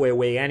going to go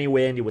away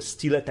anyway and it was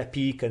still at a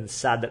peak and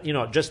sad,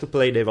 just to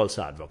play devil's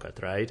advocate,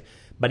 right?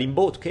 But in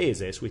both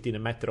cases, within a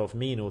matter of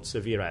minutes,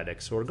 severe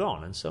headaches were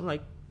gone. And so I'm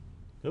like,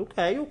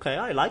 okay,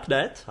 I like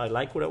that. I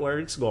like where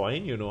it's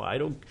going, I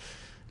don't...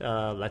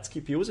 let's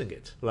keep using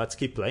it. Let's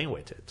keep playing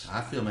with it. I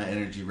feel my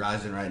energy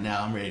rising right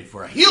now. I'm ready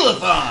for a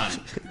heal-a-thon.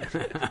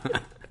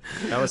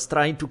 I was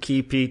trying to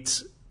keep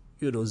it,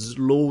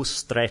 slow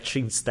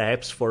stretching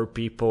steps for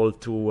people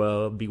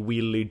to be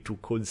willing to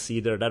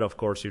consider that. Of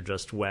course, you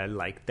just went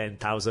like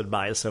 10,000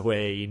 miles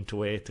away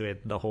into it with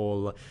the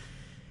whole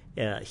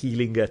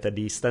healing at a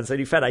distance. And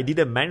in fact, I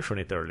didn't mention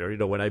it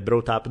earlier. When I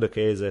brought up the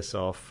cases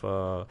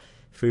of...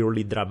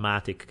 fairly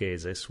dramatic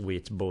cases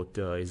with both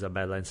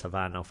Isabella and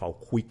Savannah of how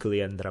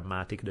quickly and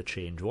dramatic the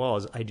change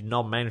was. I did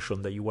not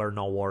mention that you were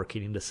not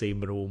working in the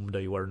same room,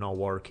 that you were not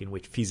working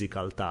with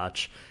physical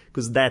touch,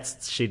 because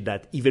that's shit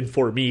that even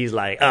for me is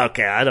like,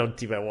 okay, I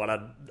don't even want to...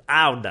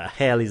 How the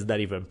hell is that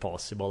even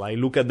possible? I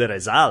look at the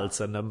results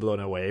and I'm blown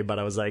away, but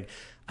I was like,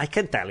 I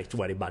can't tell it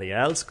to anybody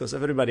else, because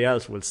everybody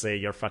else will say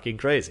you're fucking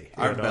crazy.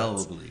 Art Bell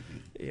will believe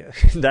you. Yeah,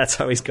 that's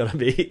how it's going to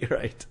be,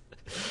 right?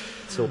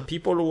 So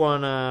people who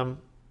want to...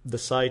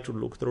 decide to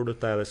look through the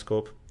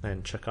telescope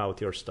and check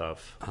out your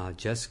stuff.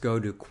 Just go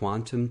to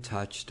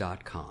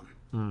quantumtouch.com.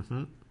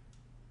 Mm-hmm.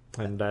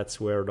 And that's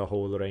where the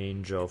whole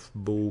range of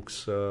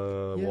books,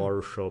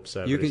 workshops,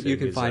 everything You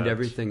can find at.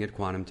 everything at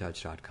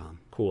quantumtouch.com.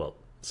 Cool.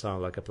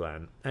 Sounds like a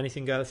plan.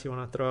 Anything else you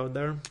want to throw out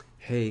there?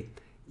 Hey,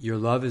 your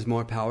love is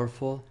more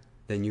powerful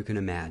than you can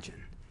imagine.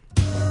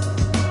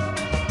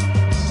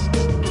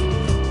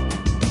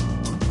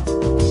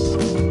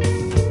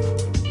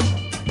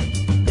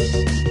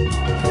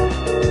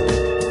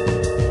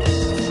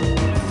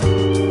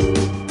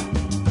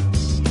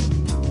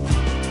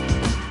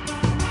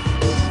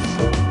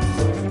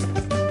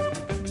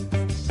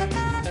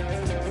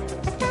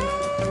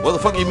 Well,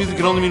 the funky music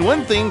can only mean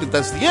one thing,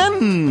 that's the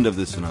end of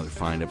this another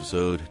fine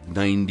episode,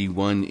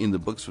 91 in the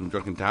books from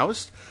Drunken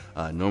Taoist.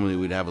 Normally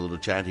we'd have a little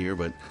chat here,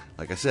 but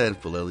like I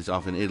said, Bolelli's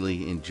off in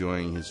Italy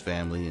enjoying his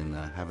family and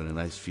having a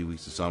nice few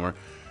weeks of summer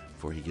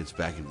before he gets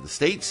back into the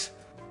States.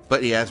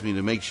 But he asked me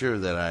to make sure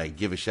that I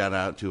give a shout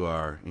out to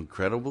our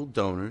incredible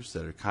donors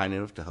that are kind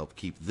enough to help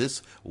keep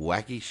this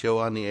wacky show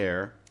on the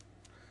air.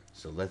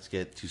 So let's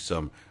get to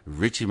some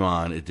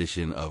Richimon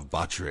edition of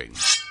Botchering.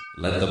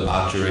 Let the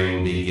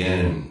botchering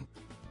begin.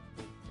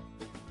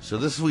 So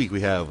this week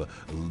we have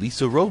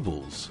Lisa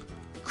Robles,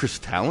 Chris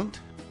Talent,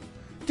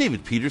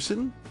 David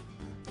Peterson,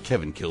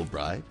 Kevin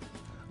Kilbride,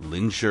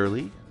 Lynn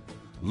Shirley,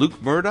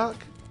 Luke Murdoch,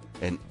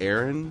 and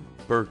Aaron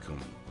Burkham.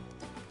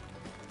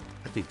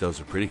 I think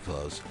those are pretty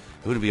close.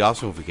 It would be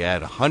awesome if we could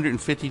add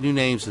 150 new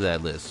names to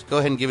that list. Go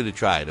ahead and give it a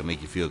try. It'll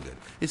make you feel good.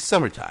 It's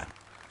summertime.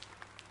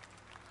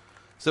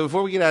 So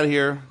before we get out of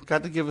here,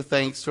 got to give a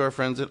thanks to our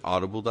friends at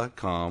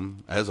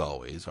Audible.com, as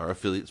always, our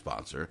affiliate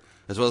sponsor,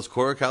 as well as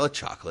Coracala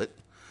Chocolate,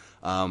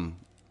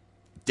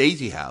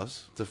 Daisy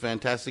House, the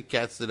fantastic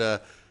cats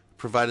that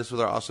provide us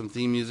with our awesome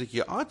theme music.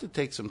 You ought to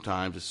take some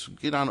time to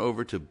get on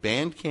over to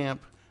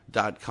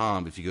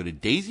Bandcamp.com. If you go to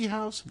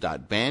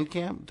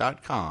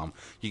daisyhouse.bandcamp.com,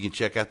 you can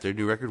check out their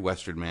new record,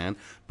 Western Man,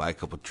 buy a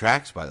couple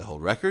tracks, buy the whole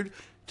record.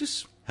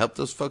 Just help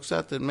those folks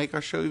out that make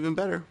our show even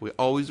better. We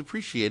always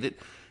appreciate it.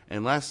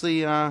 And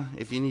lastly,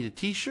 if you need a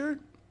t-shirt,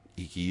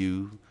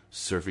 EKU,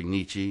 Surfing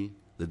Nietzsche,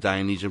 the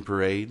Dionysian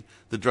Parade,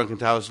 the Drunken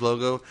Taoist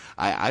logo.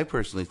 I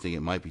personally think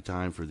it might be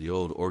time for the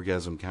old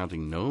orgasm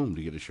counting gnome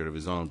to get a shirt of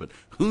his own, but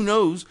who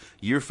knows?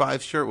 Year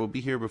 5 shirt will be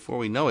here before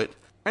we know it.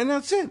 And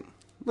that's it.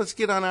 Let's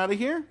get on out of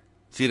here.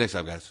 See you next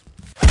time, guys.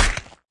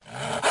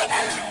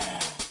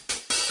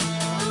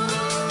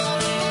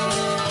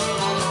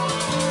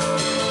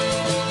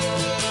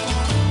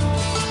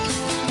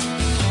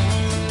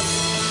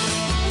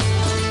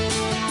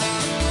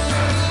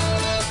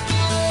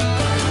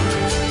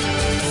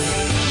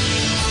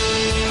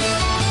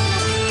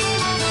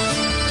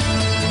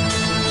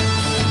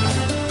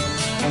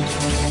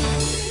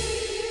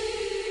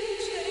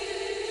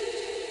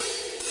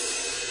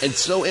 And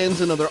so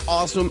ends another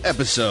awesome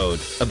episode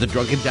of the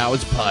Drunken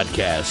Taoist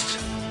podcast.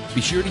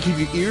 Be sure to keep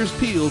your ears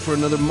peeled for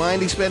another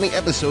mind-expanding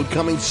episode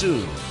coming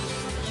soon.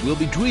 We'll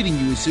be tweeting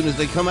you as soon as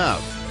they come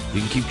out.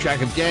 You can keep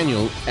track of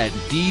Daniel at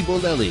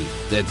DBolelli.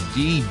 That's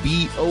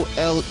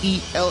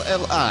DBOLELLI.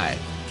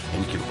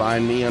 And you can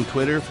find me on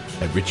Twitter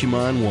at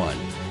Richimon1.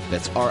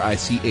 That's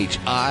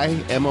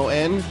RICHIMON,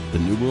 the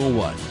numeral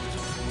 1.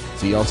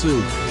 See y'all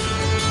soon.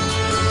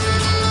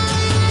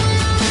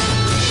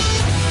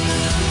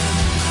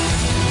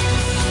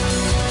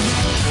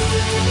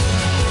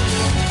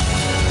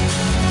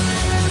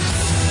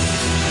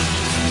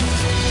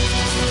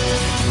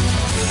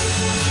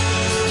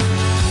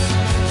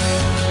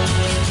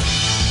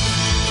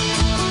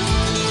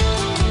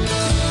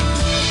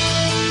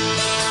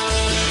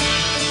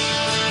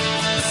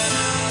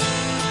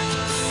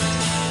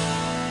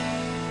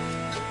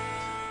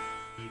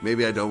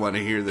 Maybe I don't want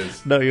to hear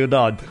this. No, you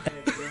don't.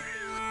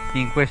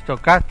 In questo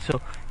caso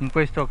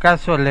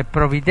le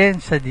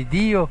provvidenze di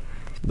Dio.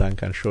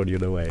 Duncan showed you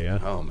the way, yeah?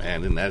 Oh,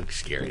 man, isn't that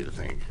scary to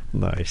think?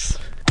 Nice.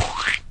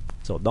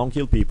 So don't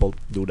kill people,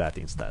 do that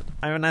instead.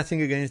 I have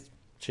nothing against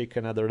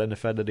chicken other than the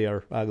fact that they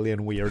are ugly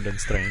and weird and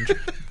strange.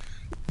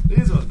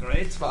 This was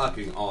great. It's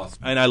fucking awesome.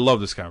 And I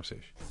love this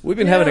conversation. We've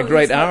been having a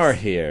great hour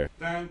here.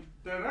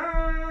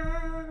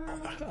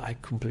 I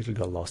completely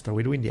got lost. Are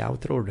we doing the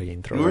outro or the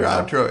intro? We're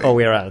outroing. Oh,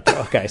 we're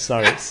outro. Okay,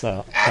 sorry.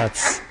 So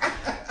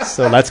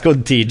let's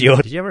continue.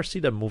 Did you ever see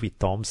the movie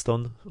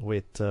Tombstone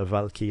with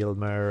Val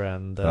Kilmer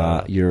and...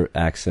 Your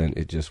accent,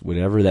 it just,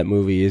 whatever that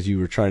movie is you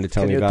were trying to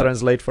tell me about. Can you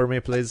translate for me,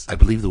 please? I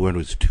believe the word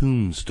was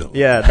tombstone.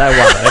 Yeah, that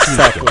one,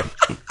 exactly.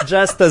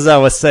 Just as I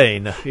was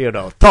saying,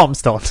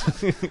 Tombstone.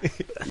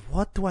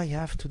 What do I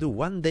have to do?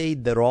 One day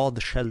the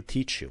rod shall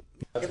teach you.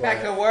 Get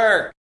back to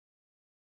work.